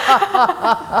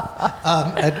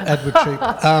 Edward Troop.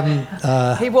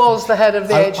 He was the head of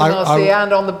the HMRC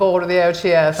and on the board of the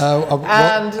OTS,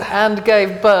 and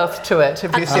gave birth to it,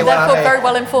 if you see what I mean. Therefore, very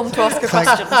well informed to ask a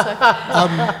question.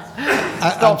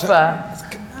 It's not fair.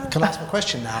 Can I ask my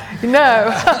question now?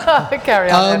 No. Carry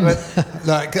on, Edward.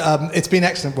 Look, it's been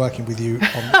excellent working with you on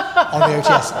the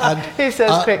OTS. And, he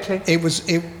says quickly.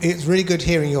 It's really good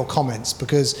hearing your comments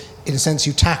because, in a sense,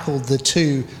 you tackled the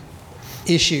two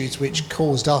issues which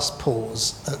caused us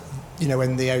pause,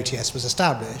 when the OTS was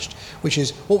established, which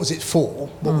is what was it for,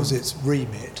 what was its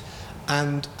remit,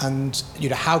 and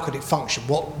how could it function,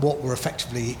 what were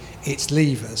effectively its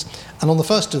levers. And on the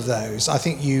first of those, I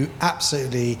think you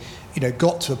absolutely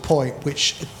got to a point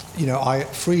which, I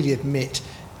freely admit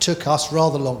took us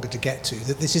rather longer to get to,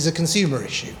 that this is a consumer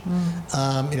issue.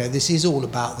 This is all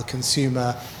about the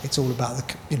consumer. It's all about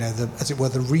the as it were,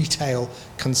 the retail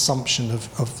consumption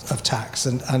of tax.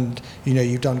 And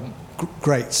you've done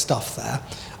great stuff there.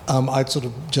 I'd sort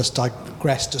of just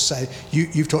digress to say,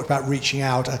 you've talked about reaching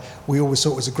out. We always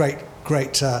thought it was a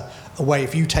great a way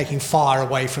of you taking fire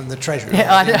away from the Treasury.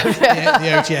 Yeah, I know.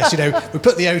 The OTS, we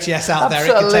put the OTS out there.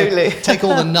 Absolutely. It can take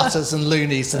all the nutters and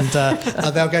loonies, and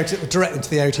they'll go direct into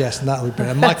the OTS, and that'll be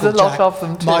brilliant. There's a lot of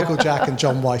them too. Michael Jack and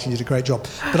John Whiting did a great job.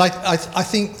 But I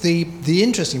think the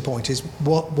interesting point is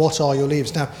what are your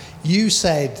levers? Now, you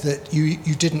said that you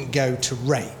didn't go to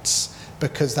rates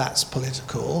because that's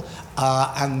political,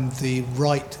 and the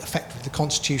right, effectively the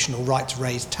constitutional right to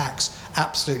raise tax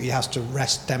absolutely has to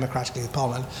rest democratically with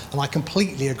Parliament, and I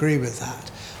completely agree with that.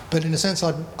 But in a sense,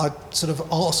 I'd sort of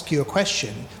ask you a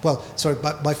question. Well, sorry,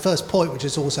 but my first point, which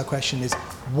is also a question, is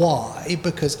why?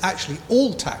 Because actually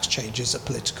all tax changes are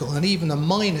political, and even a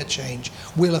minor change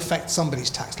will affect somebody's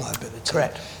tax liability.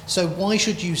 Correct. So why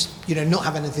should you not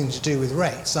have anything to do with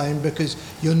rates? I mean, because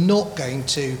you're not going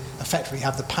to effectively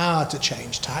have the power to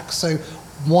change tax, so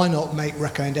why not make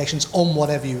recommendations on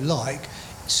whatever you like,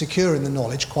 secure in the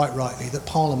knowledge, quite rightly, that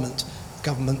Parliament,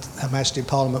 government, Her Majesty in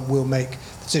Parliament will make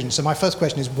decisions. So my first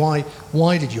question is why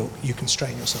did you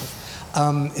constrain yourself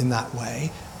in that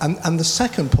way? And the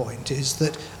second point is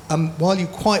that while you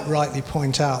quite rightly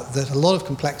point out that a lot of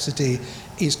complexity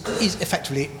is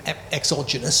effectively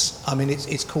exogenous, I mean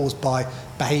it's caused by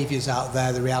behaviours out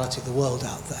there, the reality of the world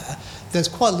out there, there's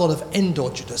quite a lot of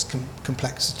endogenous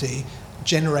complexity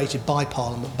generated by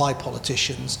Parliament, by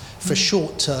politicians, for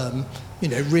short-term,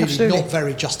 really Absolutely. not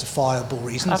very justifiable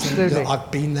reasons. Absolutely. And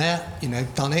I've been there,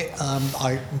 done it.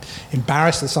 I'm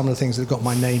embarrassed at some of the things that have got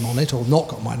my name on it, or not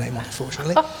got my name on it,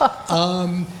 fortunately.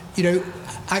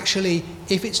 Actually,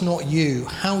 if it's not you,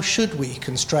 how should we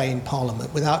constrain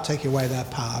Parliament without taking away their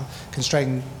power,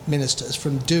 constrain ministers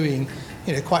from doing,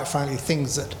 quite frankly,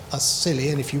 things that are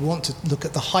silly? And if you want to look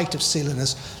at the height of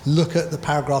silliness, look at the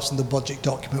paragraphs in the budget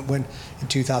document when, in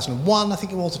 2001, I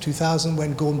think it was, or 2000,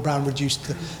 when Gordon Brown reduced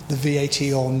the VAT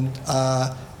on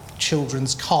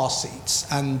children's car seats,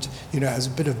 and as a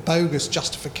bit of bogus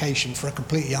justification for a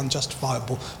completely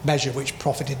unjustifiable measure which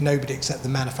profited nobody except the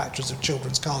manufacturers of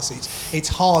children's car seats. It's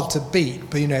hard to beat,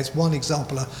 but it's one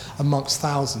example amongst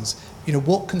thousands.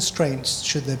 What constraints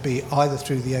should there be, either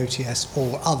through the OTS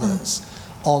or others,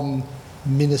 on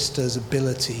ministers'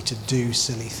 ability to do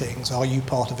silly things? Are you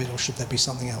part of it, or should there be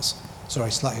something else?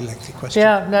 Sorry, slightly lengthy question.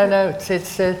 Yeah, no,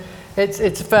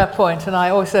 it's a fair point, and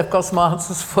I also have got some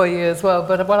answers for you as well.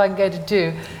 But what I'm going to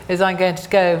do is I'm going to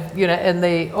go, in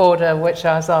the order which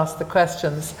I was asked the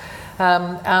questions.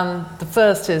 And the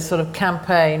first is sort of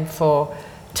campaign for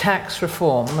tax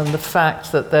reform, and the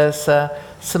fact that there's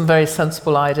some very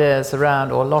sensible ideas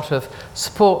around, or a lot of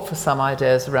support for some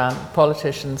ideas around.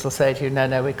 Politicians will say to you,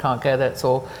 no, we can't go there, it's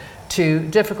all too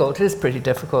difficult. It is pretty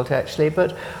difficult, actually.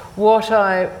 But what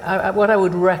I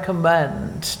would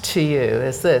recommend to you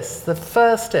is this. The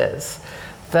first is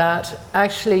that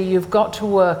actually you've got to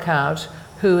work out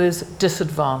who is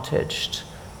disadvantaged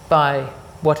by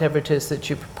whatever it is that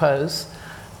you propose,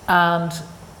 and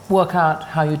work out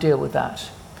how you deal with that.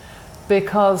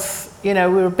 Because,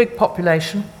 we're a big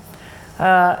population.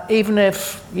 Even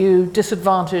if you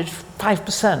disadvantage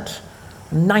 5%,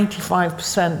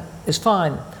 95% is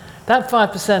fine. that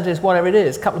 5% is whatever it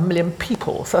is, a couple of million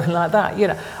people, something like that. You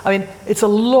know, I mean, it's a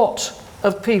lot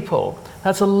of people.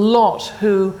 That's a lot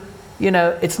who, you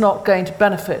know, it's not going to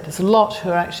benefit. It's a lot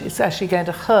who it's actually going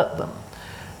to hurt them.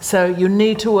 So you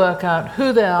need to work out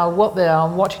who they are,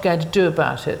 and what you're going to do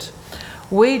about it.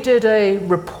 We did a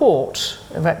report.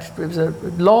 In fact, it was a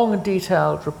long and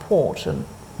detailed report, and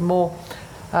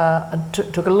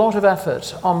took a lot of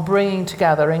effort on bringing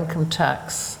together income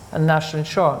tax and national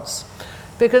insurance,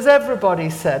 because everybody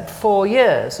said 4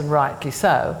 years, and rightly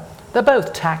so, they're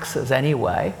both taxes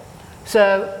anyway,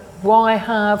 so why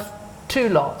have two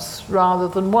lots rather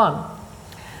than one?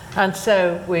 And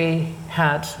so we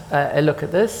had a look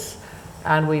at this,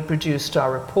 and we produced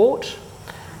our report,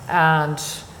 and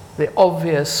the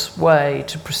obvious way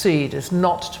to proceed is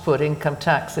not to put income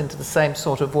tax into the same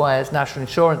sort of way as national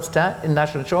insurance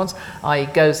i.e.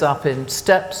 goes up in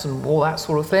steps and all that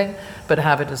sort of thing, but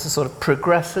have it as a sort of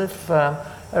progressive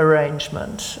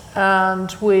arrangement.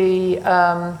 And we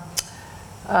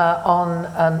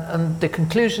and the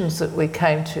conclusions that we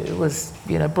came to was,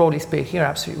 you know, broadly speaking, you're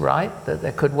absolutely right, that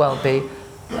there could well be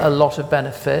a lot of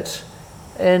benefit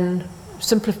in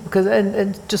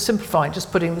just simplifying,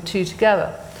 just putting the two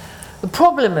together. The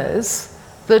problem is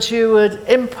that you would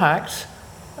impact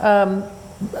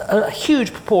a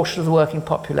huge proportion of the working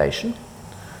population,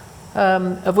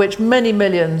 of which many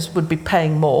millions would be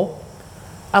paying more,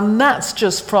 and that's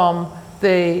just from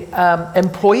the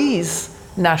employees'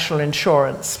 national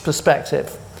insurance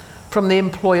perspective. From the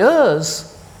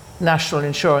employer's national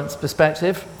insurance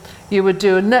perspective, you would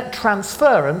do a net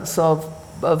transference of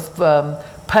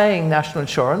paying national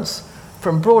insurance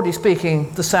from, broadly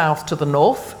speaking, the south to the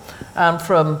north, and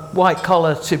from white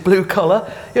collar to blue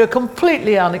collar. You know,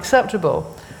 completely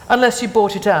unacceptable unless you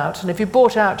bought it out. And if you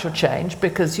bought out your change,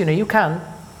 because, you know, you can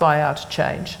buy out a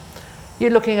change,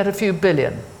 you're looking at a few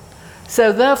billion.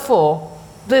 So therefore,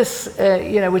 this,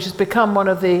 you know, which has become one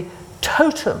of the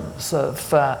totems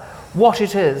of what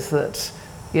it is that,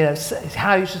 you know,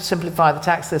 how you should simplify the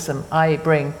tax system, i.e.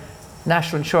 bring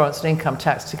national insurance and income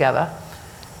tax together.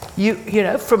 You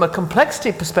know, from a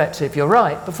complexity perspective, you're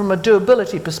right, but from a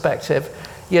doability perspective,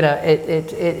 you know,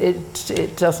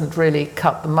 it doesn't really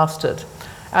cut the mustard.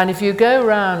 And if you go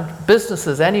around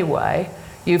businesses anyway,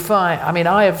 you find, I mean,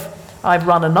 I've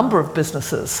run a number of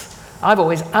businesses. I've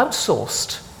always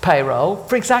outsourced payroll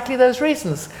for exactly those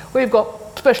reasons. We've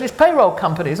got specialist payroll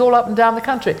companies all up and down the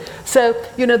country. So,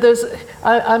 you know,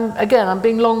 I'm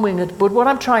being long-winded, but what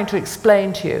I'm trying to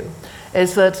explain to you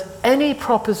is that any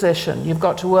proposition, you've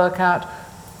got to work out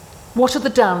what are the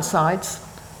downsides,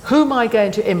 who am I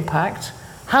going to impact,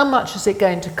 how much is it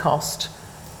going to cost,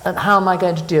 and how am I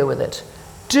going to deal with it.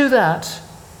 Do that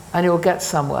and you'll get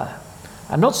somewhere.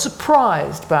 I'm not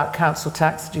surprised about council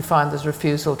tax that you find there's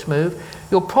refusal to move.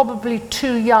 You're probably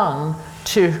too young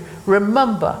to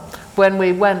remember when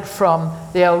we went from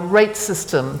the old rate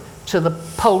system to the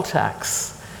poll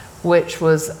tax, which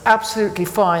was absolutely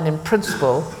fine in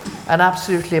principle and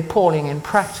absolutely appalling in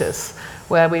practice,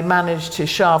 where we managed to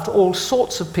shaft all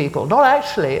sorts of people, not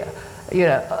actually, you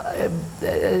know,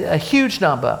 a huge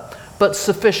number, but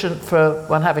sufficient for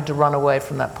one having to run away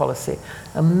from that policy.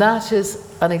 And that is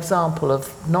an example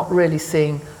of not really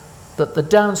seeing that the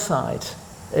downside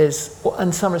is,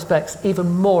 in some respects, even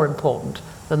more important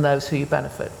than those who you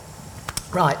benefit.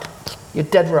 Right, you're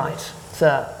dead right,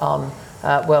 sir, on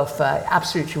welfare,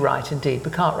 absolutely right indeed.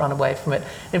 We can't run away from it.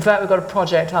 In fact, we've got a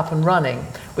project up and running,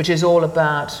 which is all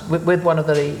about, with one of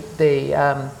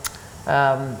the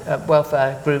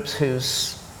welfare groups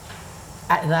whose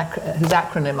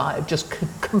acronym just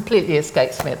completely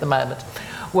escapes me at the moment,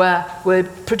 where we're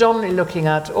predominantly looking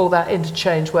at all that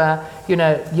interchange where, you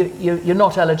know, you're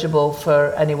not eligible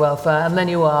for any welfare, and then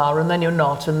you are, and then you're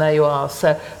not, and there you are.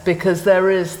 So, because there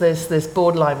is this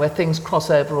borderline where things cross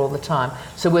over all the time.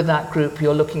 So with that group,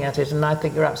 you're looking at it, and I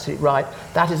think you're absolutely right.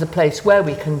 That is a place where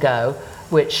we can go,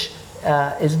 which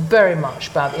is very much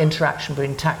about the interaction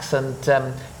between tax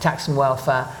and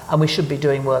welfare, and we should be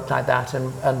doing work like that,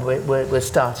 and we're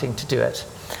starting to do it.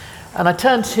 And I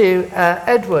turn to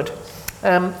Edward.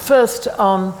 First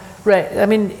on rate, I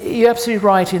mean, you're absolutely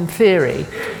right in theory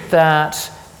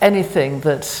that anything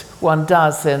that one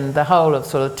does in the whole of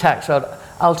sort of tax road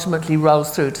ultimately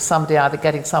rolls through to somebody either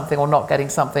getting something or not getting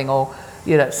something, or,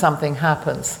 you know, something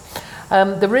happens.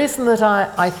 The reason that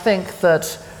I think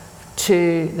that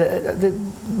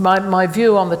my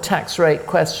view on the tax rate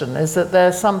question is that there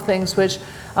are some things which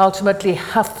ultimately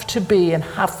have to be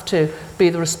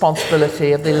the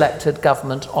responsibility of the elected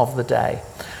government of the day.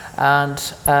 And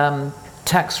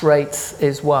tax rates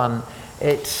is one.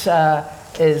 It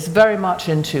is very much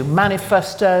into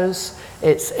manifestos,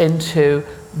 it's into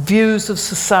views of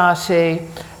society,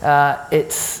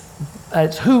 it's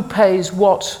who pays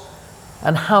what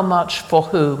and how much for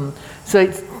whom. So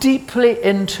it's deeply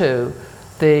into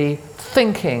the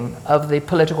thinking of the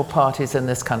political parties in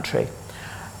this country.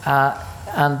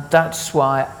 And that's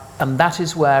why, and that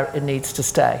is where it needs to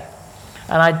stay.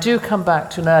 And I do come back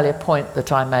to an earlier point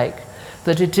that I make,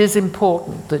 that it is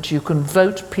important that you can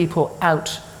vote people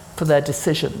out for their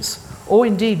decisions, or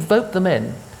indeed vote them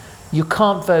in. You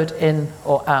can't vote in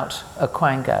or out a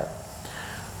quango.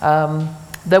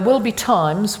 There will be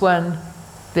times when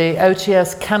the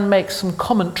OTS can make some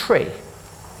commentary.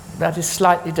 That is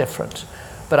slightly different,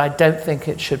 but I don't think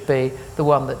it should be the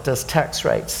one that does tax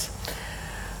rates.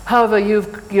 However,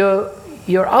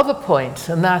 your other point,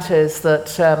 and that is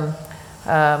that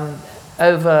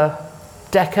over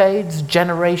decades,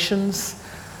 generations,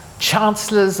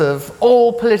 chancellors of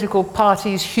all political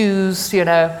parties, hues,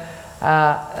 have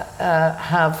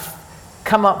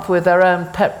come up with their own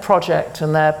pet project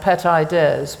and their pet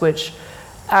ideas, which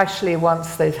actually,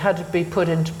 once they've had to be put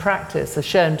into practice, are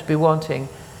shown to be wanting,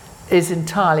 is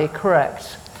entirely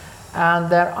correct. And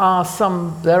there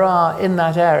are in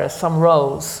that area some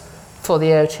roles for the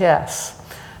OTS.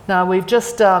 Now, we've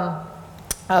just done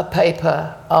a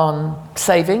paper on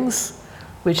savings,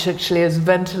 which actually has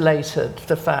ventilated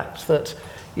the fact that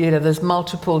there's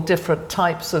multiple different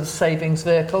types of savings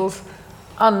vehicles,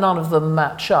 and none of them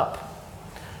match up.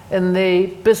 In the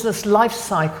business life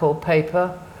cycle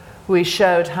paper, we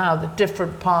showed how the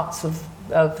different parts of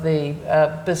the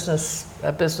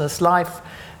business life,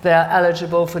 they're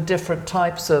eligible for different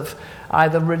types of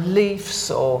either reliefs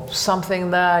or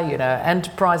something there,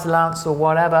 enterprise allowance or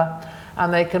whatever,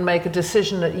 and they can make a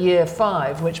decision at year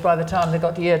 5, which by the time they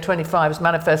got to year 25 is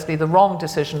manifestly the wrong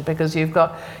decision, because you've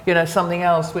got, something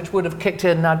else which would have kicked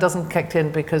in now doesn't kick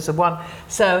in because of one.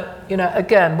 So,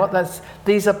 again,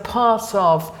 these are parts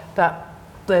of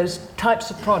those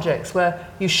types of projects where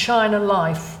you shine a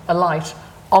light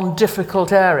on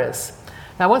difficult areas.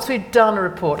 Now, once we've done a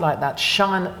report like that,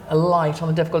 shine a light on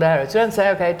the difficult areas, you don't say,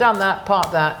 okay, done that,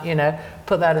 park that,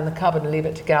 put that in the cupboard and leave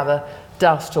it to gather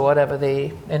dust, or whatever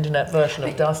the internet version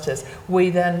of dust is.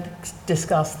 We then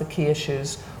discuss the key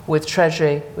issues with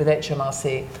Treasury, with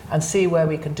HMRC, and see where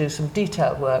we can do some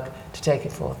detailed work to take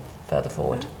it further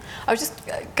forward. I was just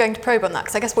going to probe on that,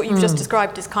 because I guess what you've just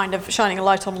described is kind of shining a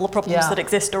light on all the problems that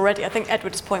exist already. I think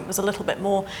Edward's point was a little bit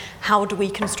more, how do we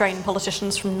constrain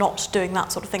politicians from not doing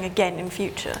that sort of thing again in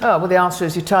future? Oh, well, the answer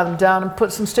is you tie them down and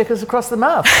put some stickers across the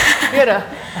mouth.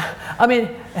 I mean,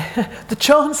 the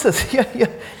chances,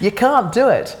 you can't do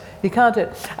it. You can't do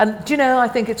it. And I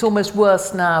think it's almost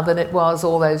worse now than it was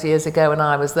all those years ago when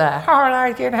I was there.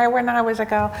 When I was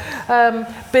ago.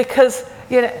 Because,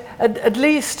 at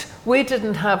least we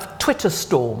didn't have Twitter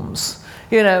storms.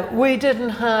 We didn't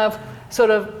have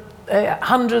sort of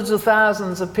hundreds of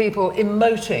thousands of people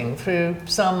emoting through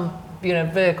some,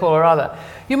 vehicle or other.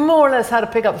 You more or less had to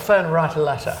pick up the phone and write a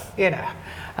letter,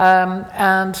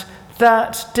 and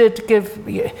that did give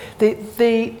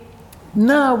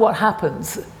now what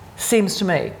happens, seems to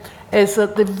me, is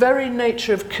that the very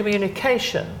nature of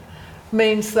communication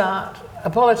means that a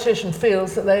politician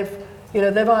feels that they've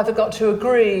either got to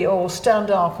agree or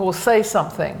stand up or say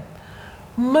something.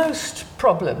 Most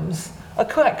problems are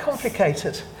quite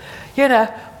complicated.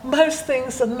 Most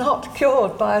things are not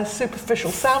cured by a superficial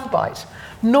soundbite,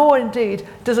 nor indeed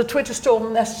does a Twitter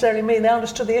storm necessarily mean they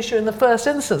understood the issue in the first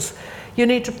instance. You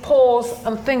need to pause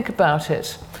and think about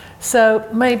it. So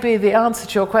maybe the answer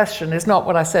to your question is not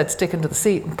what I said, stick into the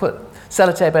seat and put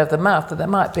sellotape over the mouth, that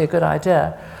might be a good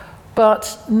idea,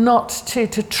 but not to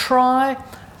try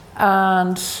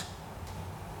and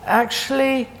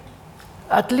actually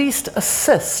at least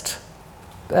assist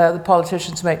the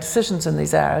politicians to make decisions in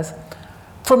these areas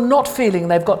from not feeling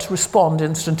they've got to respond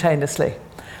instantaneously.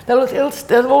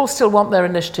 They'll all still want their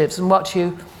initiatives, and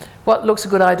what looks a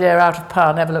good idea out of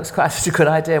power never looks quite such a good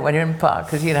idea when you're in power,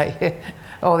 because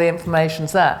all the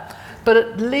information's there. But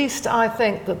at least I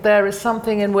think that there is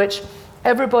something in which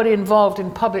everybody involved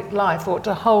in public life ought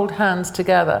to hold hands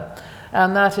together,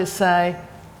 and that is say,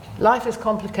 life is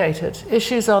complicated,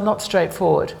 issues are not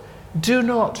straightforward. Do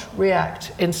not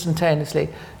react instantaneously.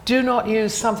 Do not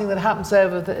use something that happens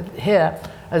over here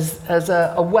as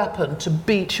a weapon to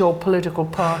beat your political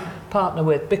partner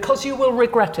with, because you will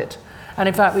regret it. And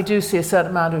in fact, we do see a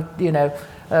certain amount of,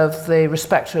 of the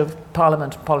respect of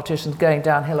Parliament and politicians going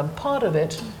downhill, and part of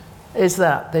it is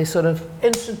that the sort of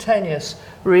instantaneous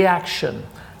reaction.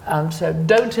 And so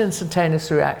don't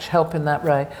instantaneously react, help in that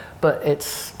way, but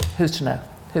it's who's to know?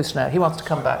 Who's to know? He wants to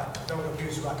come back. I don't want to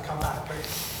abuse the right to come back, but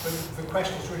the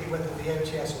question is really whether the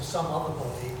OTS or some other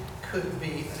body could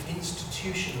be an institution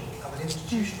have an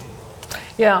institutional role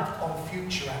Yeah. on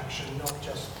future action, not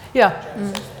just Yeah.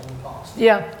 on the past.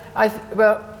 Yeah,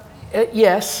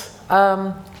 yes.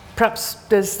 Perhaps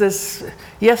there's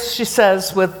yes, she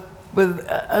says with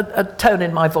a tone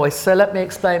in my voice. So let me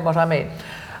explain what I mean.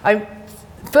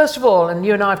 First of all, and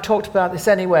you and I have talked about this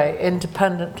anyway,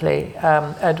 independently,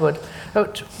 Edward.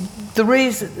 The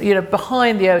reason,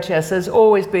 behind the OTS, there's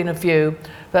always been a view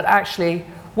that actually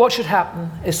what should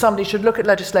happen is somebody should look at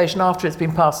legislation after it's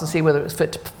been passed and see whether it's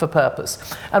fit for purpose.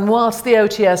 And whilst the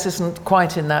OTS isn't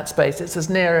quite in that space, it's as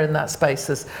near in that space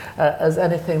as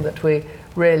anything that we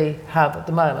really have at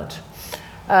the moment.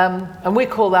 And we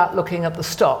call that looking at the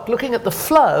stock. Looking at the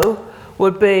flow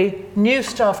would be new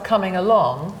stuff coming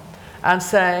along and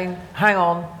saying, hang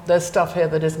on, there's stuff here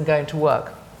that isn't going to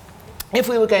work. If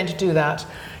we were going to do that,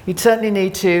 you'd certainly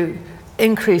need to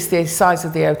increase the size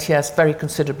of the OTS very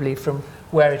considerably from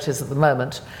where it is at the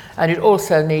moment. And you'd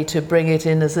also need to bring it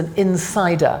in as an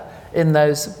insider in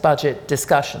those budget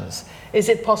discussions. Is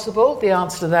it possible? The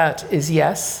answer to that is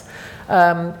yes.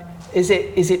 Is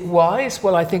it wise?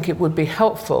 Well, I think it would be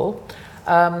helpful.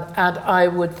 And I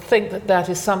would think that that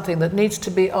is something that needs to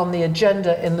be on the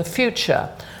agenda in the future.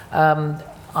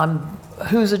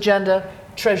 Whose agenda?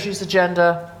 Treasury's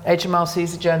agenda,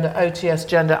 HMRC's agenda, OTS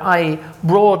agenda, i.e.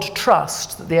 broad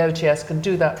trust that the OTS can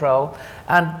do that role.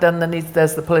 And then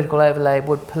there's the political overlay.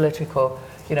 Would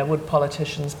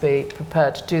politicians be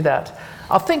prepared to do that?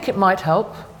 I think it might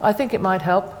help. I think it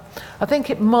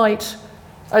might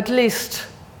at least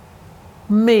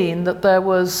mean that there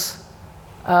was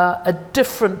a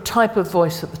different type of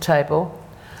voice at the table,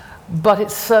 but it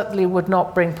certainly would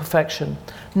not bring perfection.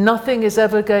 Nothing is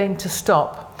ever going to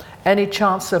stop any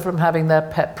chancellor from having their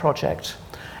pet project,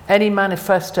 any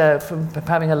manifesto from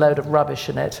having a load of rubbish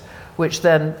in it, which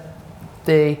then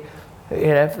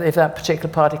if that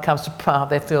particular party comes to power,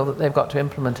 they feel that they've got to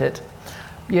implement it.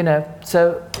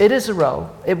 So it is a role.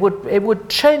 It would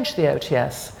change the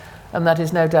OTS, and that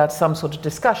is no doubt some sort of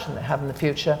discussion they have in the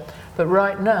future. But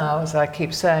right now, as I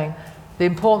keep saying, the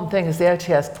important thing is the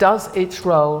OTS does its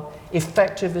role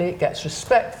effectively. It gets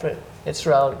respect for its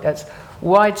role. It gets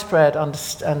widespread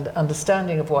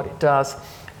understanding of what it does.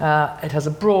 It has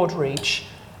a broad reach,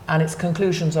 and its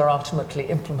conclusions are ultimately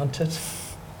implemented.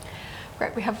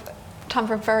 Great. We have time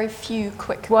for a very few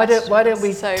quick questions. Why don't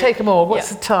we take them all? What's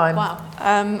the time? Wow.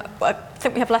 I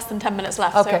think we have less than 10 minutes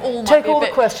left. Okay. So all take might be all a bit,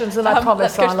 the questions, and I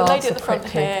promise I'll answer quickly. Let's go to the lady at the front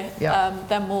here. Yeah.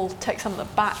 Then we'll take some at the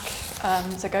back.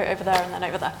 So go over there and then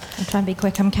over there. I'll try and be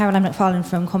quick. I'm Caroline McFarlane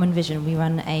from Common Vision. We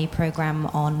run a programme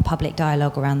on public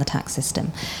dialogue around the tax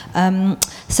system.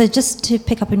 So just to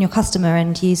pick up on your customer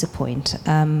and user point,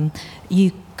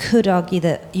 you could argue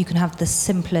that you can have the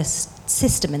simplest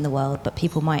system in the world, but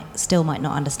people might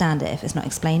not understand it if it's not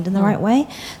explained in the right way.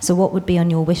 So what would be on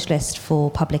your wish list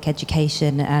for public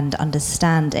education and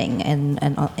understanding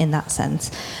in that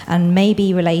sense? And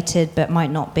maybe related, but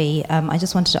might not be, I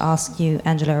just wanted to ask you,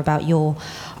 Angela, about your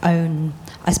own,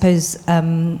 I suppose,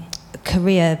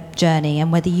 career journey,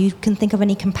 and whether you can think of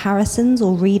any comparisons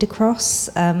or read across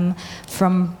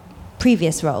from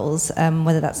previous roles,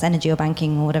 whether that's energy or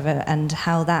banking or whatever, and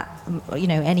how that,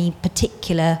 any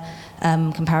particular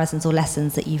comparisons or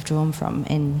lessons that you've drawn from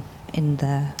in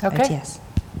the OTS.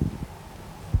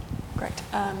 Great.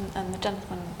 And the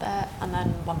gentleman there, and then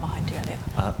one behind you, Elliot.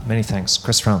 Many thanks.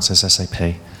 Chris Francis,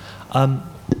 SAP.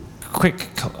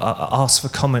 Ask for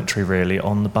commentary, really,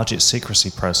 on the budget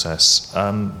secrecy process.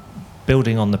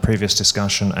 Building on the previous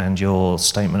discussion and your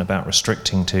statement about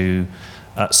restricting to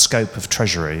scope of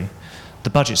Treasury, the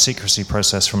budget secrecy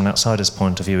process from an outsider's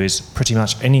point of view is pretty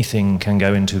much anything can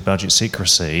go into budget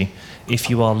secrecy. If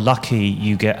you are lucky,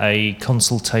 you get a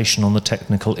consultation on the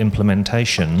technical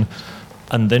implementation,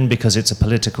 and then because it's a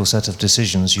political set of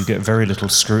decisions, you get very little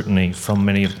scrutiny from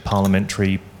many of the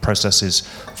parliamentary processes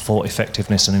for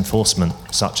effectiveness and enforcement,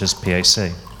 such as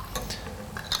PAC.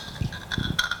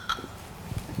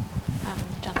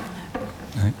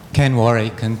 Ken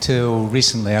Warwick. Until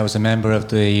recently, I was a member of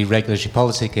the Regulatory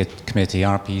Policy Committee,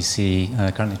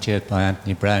 RPC, currently chaired by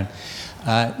Anthony Brown.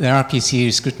 The RPC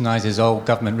scrutinises all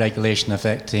government regulation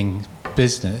affecting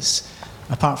business,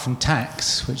 apart from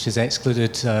tax, which is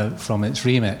excluded from its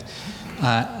remit.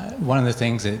 One of the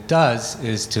things it does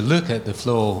is to look at the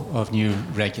flow of new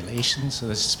regulations, so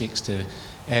this speaks to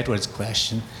Edward's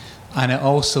question, and it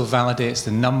also validates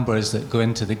the numbers that go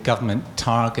into the government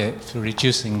target for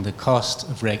reducing the cost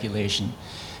of regulation,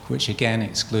 which again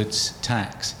excludes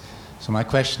tax. So my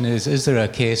question is there a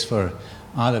case for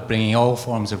either bringing all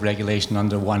forms of regulation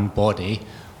under one body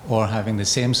or having the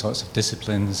same sorts of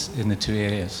disciplines in the two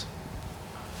areas?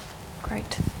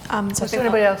 Great. Is there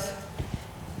anybody else?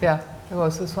 Yeah. There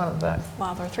was this one at the back.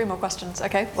 Wow, there are 3 more questions.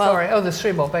 Okay, well, Sorry, there's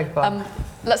 3 more, beg your pardon.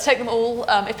 let's take them all.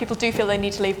 If people do feel they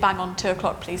need to leave bang on 2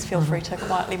 o'clock, please feel free to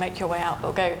quietly make your way out.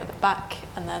 We'll go at the back,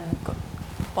 and then got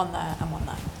one there and one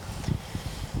there.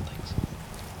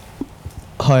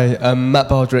 Hi, I'm Matt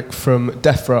Bardrick from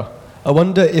DEFRA. I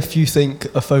wonder if you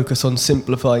think a focus on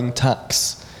simplifying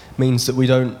tax means that we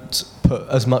don't put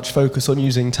as much focus on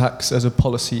using tax as a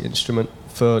policy instrument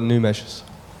for new measures.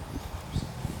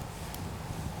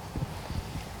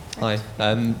 Hi,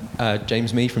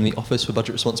 James Mee from the Office for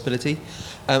Budget Responsibility.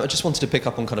 I just wanted to pick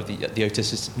up on kind of the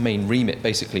OTIS's main remit,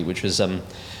 basically, which was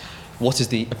what is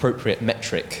the appropriate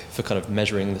metric for kind of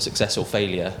measuring the success or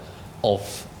failure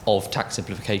of tax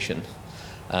simplification?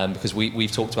 Because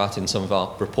we've talked about in some of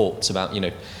our reports about,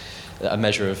 a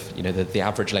measure of, the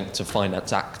average length of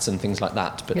finance acts and things like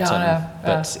that. But,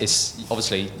 but it's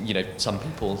obviously, some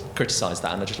people criticise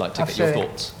that, and I'd just like to get your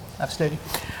thoughts. Absolutely.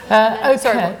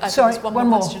 Okay. Sorry, one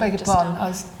more. Beg your pardon.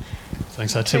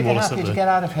 Thanks. Tim Wallace. Happy to get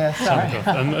out of here. Sorry.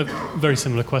 A very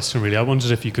similar question, really. I wondered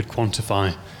if you could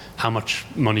quantify how much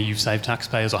money you save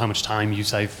taxpayers or how much time you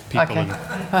save people. Okay.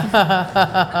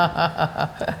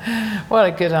 What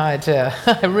a good idea.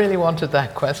 I really wanted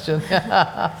that question.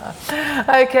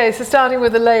 Okay, so starting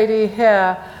with the lady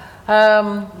here.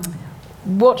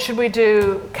 What should we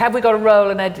do? Have we got a role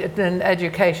in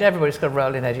education? Everybody's got a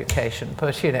role in education,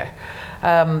 but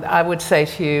I would say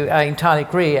to you, I entirely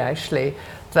agree actually,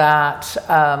 that,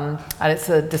 and it's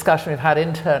a discussion we've had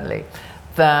internally,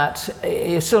 that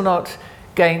you're still not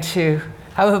going to,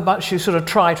 however much you sort of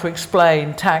try to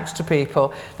explain tax to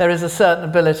people, there is a certain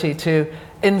ability to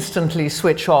instantly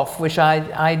switch off, which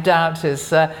I doubt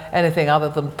is anything other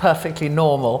than perfectly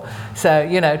normal. So,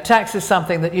 tax is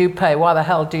something that you pay. Why the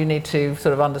hell do you need to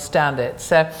sort of understand it?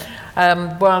 So,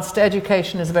 whilst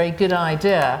education is a very good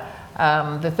idea,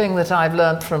 the thing that I've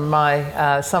learned from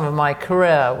some of my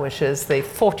career, which is the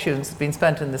fortunes that have been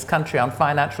spent in this country on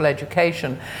financial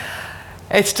education,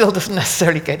 it still doesn't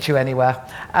necessarily get you anywhere.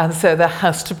 And so there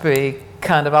has to be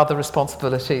kind of other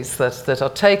responsibilities that are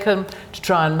taken to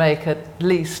try and make at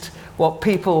least what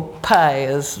people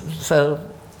pay so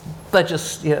they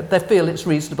just, they feel it's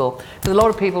reasonable. Because a lot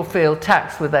of people feel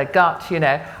tax with their gut,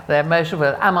 they're measuring,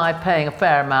 am I paying a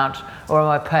fair amount or am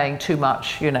I paying too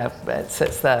much? It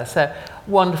sits there. So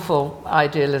wonderful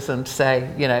idealism to say,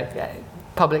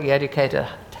 publicly educated,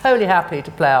 totally happy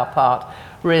to play our part.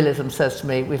 Realism says to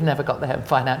me, we've never got there in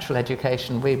financial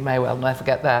education. We may well never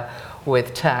get there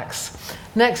with tax.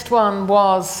 Next one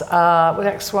was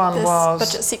budget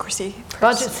secrecy.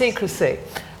 Budget secrecy.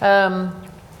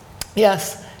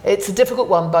 Yes, it's a difficult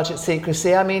one, budget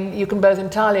secrecy. I mean, you can both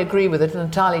entirely agree with it and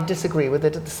entirely disagree with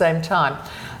it at the same time.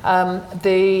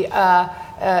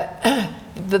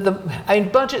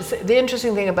 Budgets. The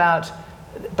interesting thing about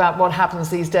what happens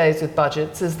these days with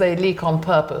budgets is they leak on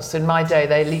purpose. In my day,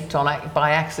 they leaked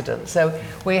by accident. So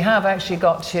we have actually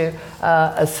got to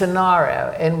a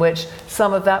scenario in which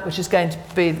some of that which is going to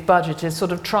be the budget is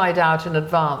sort of tried out in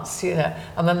advance,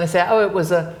 and then they say, oh, it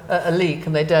was a leak,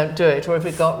 and they don't do it. Or if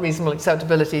it got reasonable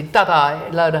acceptability,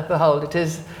 lo and behold, it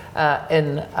is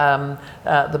in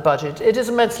the budget. It is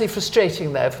immensely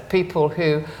frustrating, though, for people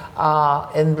who are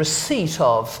in receipt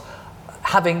of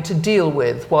having to deal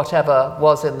with whatever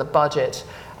was in the budget,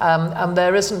 and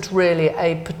there isn't really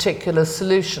a particular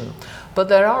solution. But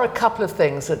there are a couple of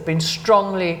things that have been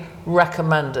strongly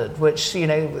recommended, which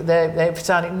they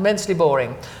sound immensely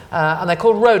boring, and they're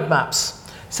called roadmaps.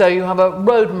 So you have a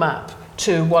roadmap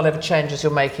to whatever changes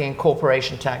you're making in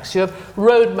corporation tax. You have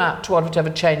roadmap to whatever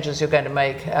changes you're going to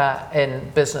make in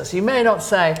business. You may not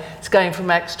say it's going from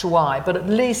X to Y, but at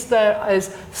least there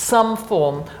is some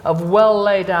form of well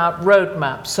laid out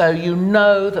roadmap, so you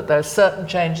know that there are certain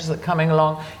changes that are coming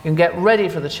along. You can get ready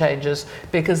for the changes,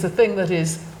 because the thing that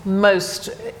is most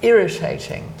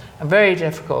irritating and very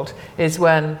difficult is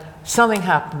when something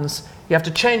happens, you have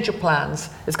to change your plans,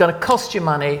 it's going to cost you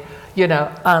money,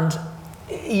 and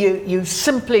you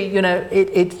simply,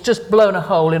 it's just blown a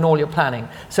hole in all your planning.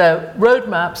 So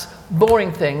roadmaps,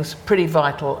 boring things, pretty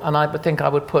vital, and I would think I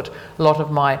would put a lot of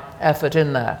my effort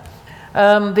in there.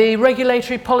 The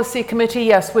Regulatory Policy Committee,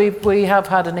 yes, we have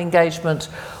had an engagement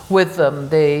with them.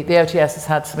 The OTS has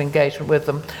had some engagement with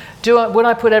them. Would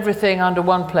I put everything under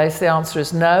one place? The answer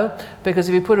is no, because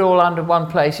if you put it all under one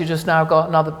place, you just now got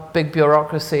another big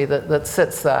bureaucracy that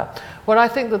sits there. What I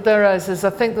think that there is I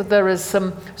think that there is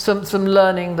some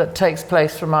learning that takes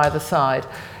place from either side.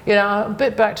 A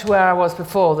bit back to where I was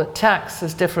before, that tax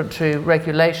is different to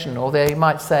regulation, although you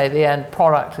might say the end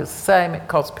product is the same, it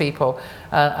costs people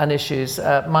and issues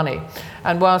money.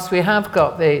 And whilst we have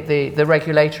got the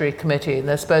regulatory committee, and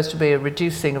they're supposed supposed to be a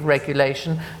reducing of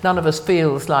regulation. None of us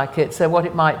feels like it. So what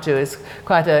it might do is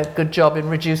quite a good job in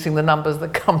reducing the numbers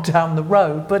that come down the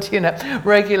road. But,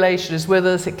 regulation is with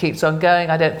us. It keeps on going.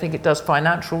 I don't think it does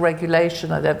financial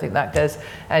regulation. I don't think that goes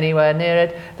anywhere near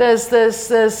it. There's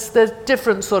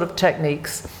different sort of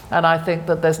techniques. And I think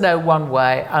that there's no one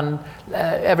way, and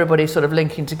everybody sort of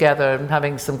linking together and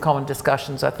having some common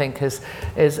discussions, I think,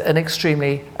 is an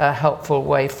extremely helpful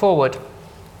way forward.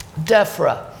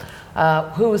 DEFRA.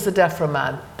 Who was the DEFRA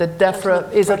man? The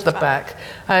DEFRA is at the back.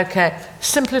 Okay.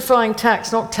 Simplifying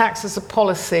tax, not tax as a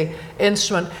policy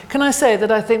instrument. Can I say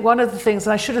that I think one of the things,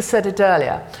 and I should have said it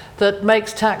earlier, that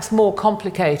makes tax more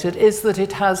complicated is that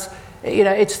it has,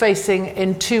 it's facing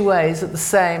in two ways at the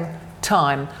same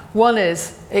time. One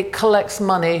is it collects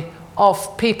money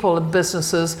off people and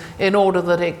businesses in order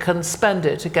that it can spend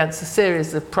it against a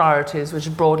series of priorities which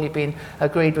have broadly been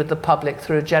agreed with the public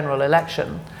through a general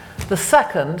election. The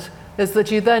second is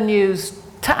that you then use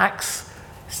tax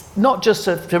not just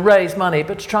to raise money,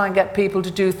 but to try and get people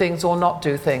to do things or not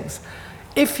do things.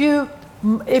 If you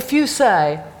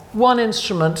say one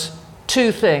instrument,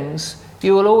 two things,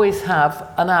 you will always have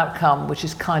an outcome which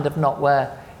is kind of not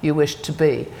where you wish to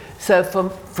be. So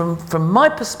from my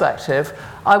perspective,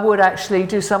 I would actually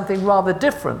do something rather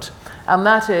different. And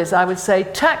that is, I would say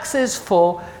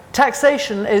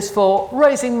taxation is for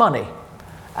raising money.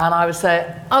 And I would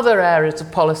say other areas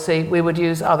of policy, we would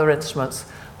use other instruments.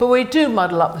 But we do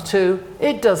muddle up the two.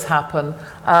 It does happen.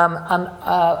 And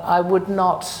I would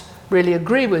not really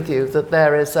agree with you that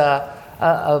there is a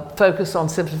focus on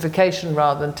simplification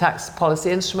rather than tax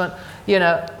policy instrument.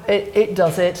 It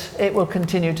does it. It will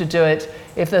continue to do it.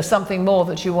 If there's something more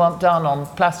that you want done on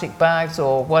plastic bags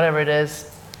or whatever it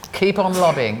is, keep on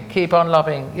lobbying. Keep on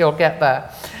lobbying. You'll get there.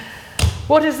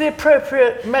 What is the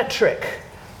appropriate metric?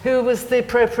 Who was the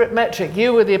appropriate metric?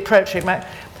 You were the appropriate metric.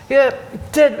 Yeah,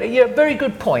 very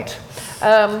good point.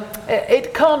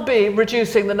 It can't be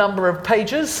reducing the number of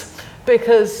pages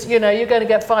because, you're going to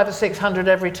get 500 or 600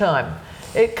 every time.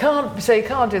 It can't, so you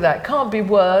can't do that. It can't be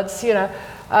words,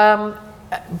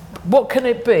 What can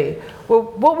it be? Well,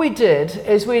 what we did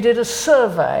is we did a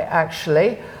survey,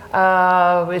 actually.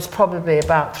 It's probably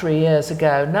about 3 years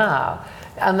ago now.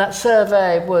 And that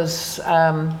survey was,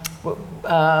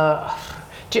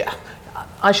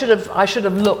 I should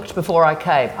have looked before I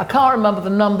came. I can't remember the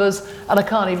numbers and I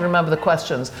can't even remember the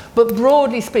questions. But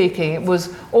broadly speaking, it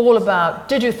was all about,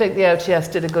 did you think the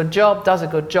OTS did a good job, does a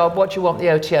good job, what do you want the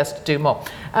OTS to do more?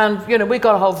 And, we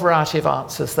got a whole variety of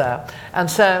answers there. And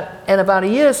so in about a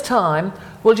year's time,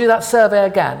 we'll do that survey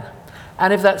again.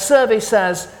 And if that survey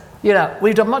says,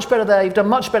 we've done much better there, you've done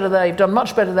much better there, you've done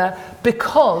much better there,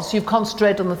 because you've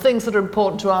concentrated on the things that are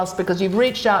important to us, because you've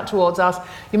reached out towards us.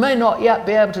 You may not yet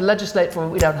be able to legislate for,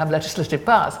 we don't have legislative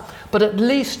powers, but at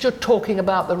least you're talking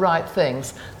about the right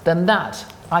things. Then that,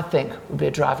 I think, would be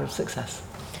a driver of success.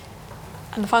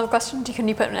 And the final question, can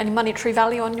you put any monetary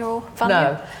value on your value?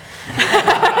 No.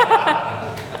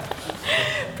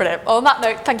 Brilliant. Well, on that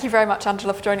note, thank you very much,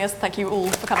 Angela, for joining us. Thank you all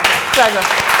for coming.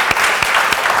 Pleasure.